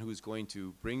person who is going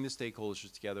to bring the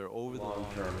stakeholders together over the long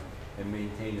term and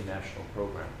maintain a national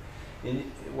program.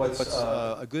 What's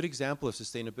a good example of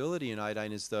sustainability in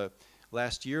iodine is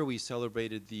last year we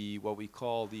celebrated what we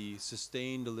call the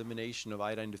sustained elimination of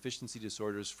iodine deficiency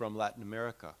disorders from Latin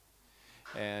America.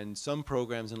 And some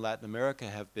programs in Latin America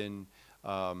have been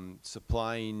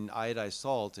supplying iodized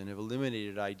salt and have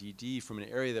eliminated IDD from an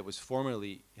area that was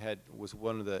formerly was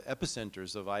one of the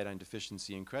epicenters of iodine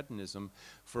deficiency and cretinism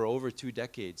for over 2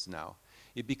 decades now.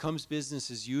 It becomes business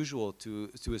as usual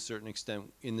to a certain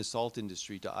extent in the salt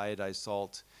industry to iodize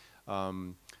salt.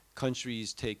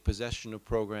 Countries take possession of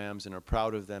programs and are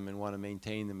proud of them and want to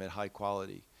maintain them at high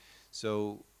quality.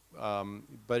 So,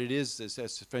 but it is,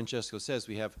 as Francesco says,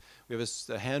 we have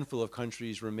a handful of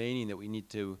countries remaining that we need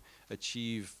to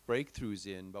achieve breakthroughs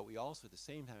in, but we also at the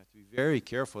same time have to be very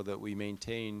careful that we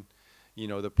maintain,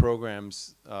 the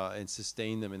programs and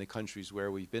sustain them in the countries where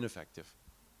we've been effective.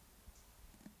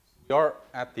 We are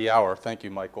at the hour. Thank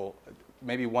you, Michael.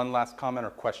 Maybe one last comment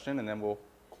or question, and then we'll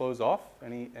close off.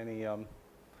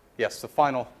 Yes,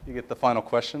 you get the final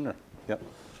question. Or, yep.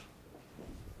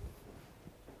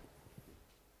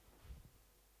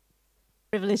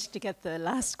 Privileged to get the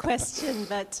last question,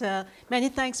 but many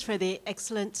thanks for the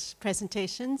excellent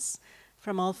presentations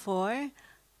from all 4.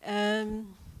 I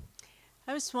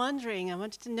was wondering, I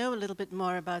wanted to know a little bit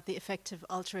more about the Effective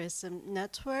Altruism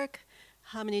Network.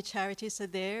 How many charities are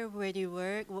there? Where do you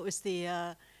work? What was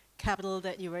the capital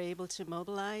that you were able to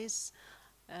mobilize?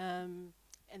 And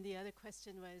the other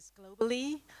question was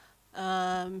globally,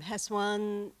 has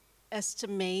one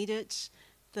estimated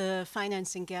the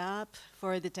financing gap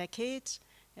for the decade,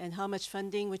 and how much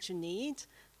funding would you need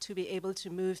to be able to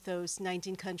move those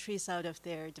 19 countries out of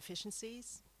their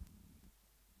deficiencies?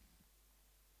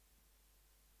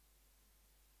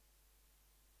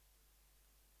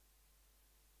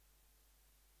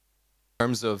 In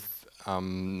terms of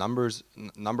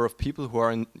number of people who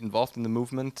are involved in the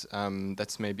movement,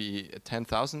 that's maybe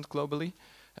 10,000 globally.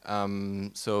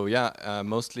 So yeah,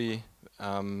 mostly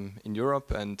in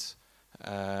Europe and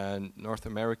North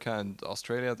America and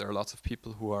Australia, there are lots of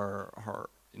people who are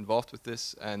involved with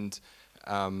this, and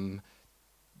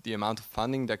the amount of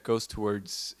funding that goes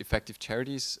towards effective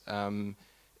charities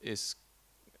is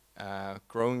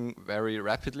growing very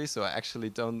rapidly. So I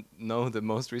actually don't know the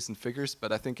most recent figures,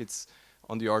 but I think it's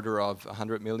on the order of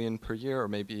 100 million per year, or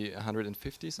maybe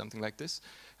 150, something like this.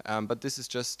 But this is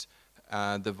just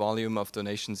the volume of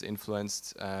donations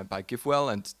influenced by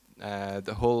GiveWell, and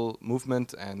the whole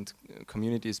movement and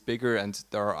community is bigger, and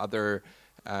there are other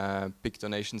big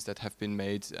donations that have been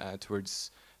made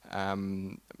towards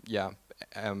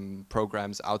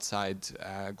programs outside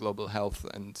global health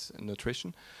and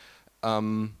nutrition.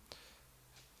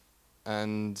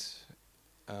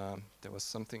 There was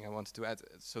something I wanted to add.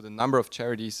 So the number of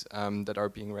charities that are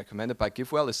being recommended by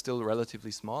GiveWell is still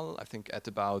relatively small, I think at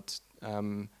about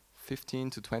 15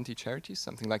 to 20 charities,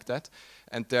 something like that.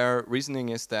 And their reasoning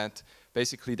is that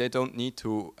basically they don't need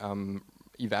to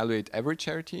evaluate every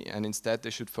charity, and instead they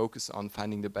should focus on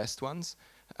finding the best ones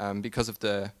because of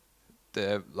the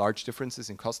large differences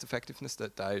in cost effectiveness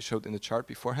that I showed in the chart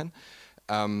beforehand.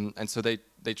 And so they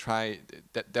try,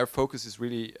 their focus is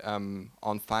really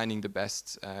on finding the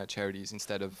best charities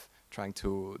instead of trying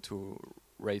to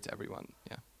rate everyone.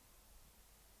 Yeah.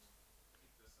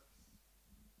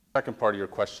 Second part of your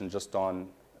question, just on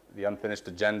the unfinished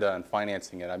agenda and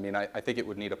financing it. I mean, I think it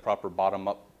would need a proper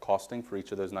bottom-up costing for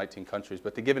each of those 19 countries.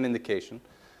 But to give an indication,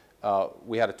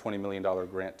 we had a $20 million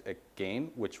grant at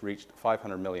GAIN, which reached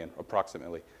 500 million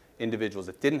approximately. Individuals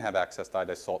that didn't have access to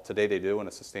iodized salt, today they do in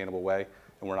a sustainable way,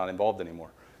 and we're not involved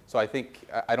anymore. So I think,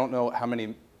 I don't know how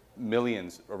many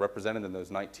millions are represented in those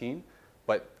 19,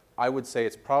 but I would say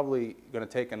it's probably going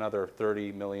to take another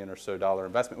 30 million or so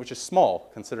investment, which is small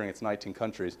considering it's 19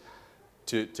 countries,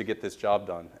 to get this job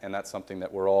done. And that's something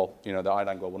that we're all, the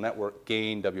Iodine Global Network,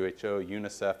 GAIN, WHO,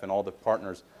 UNICEF, and all the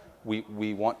partners,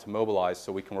 we want to mobilize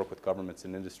so we can work with governments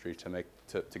and industry to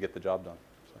get the job done.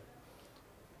 So.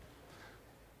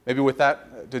 maybe with that,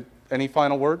 any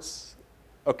final words?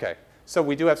 Okay, so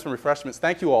we do have some refreshments.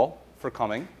 Thank you all for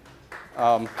coming.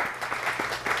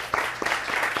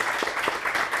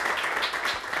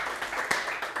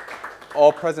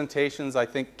 All presentations, I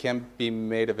think, can be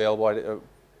made available,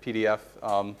 PDF,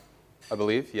 I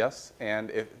believe, yes.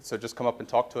 And so just come up and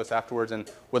talk to us afterwards, and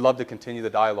we'd love to continue the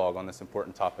dialogue on this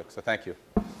important topic. So thank you.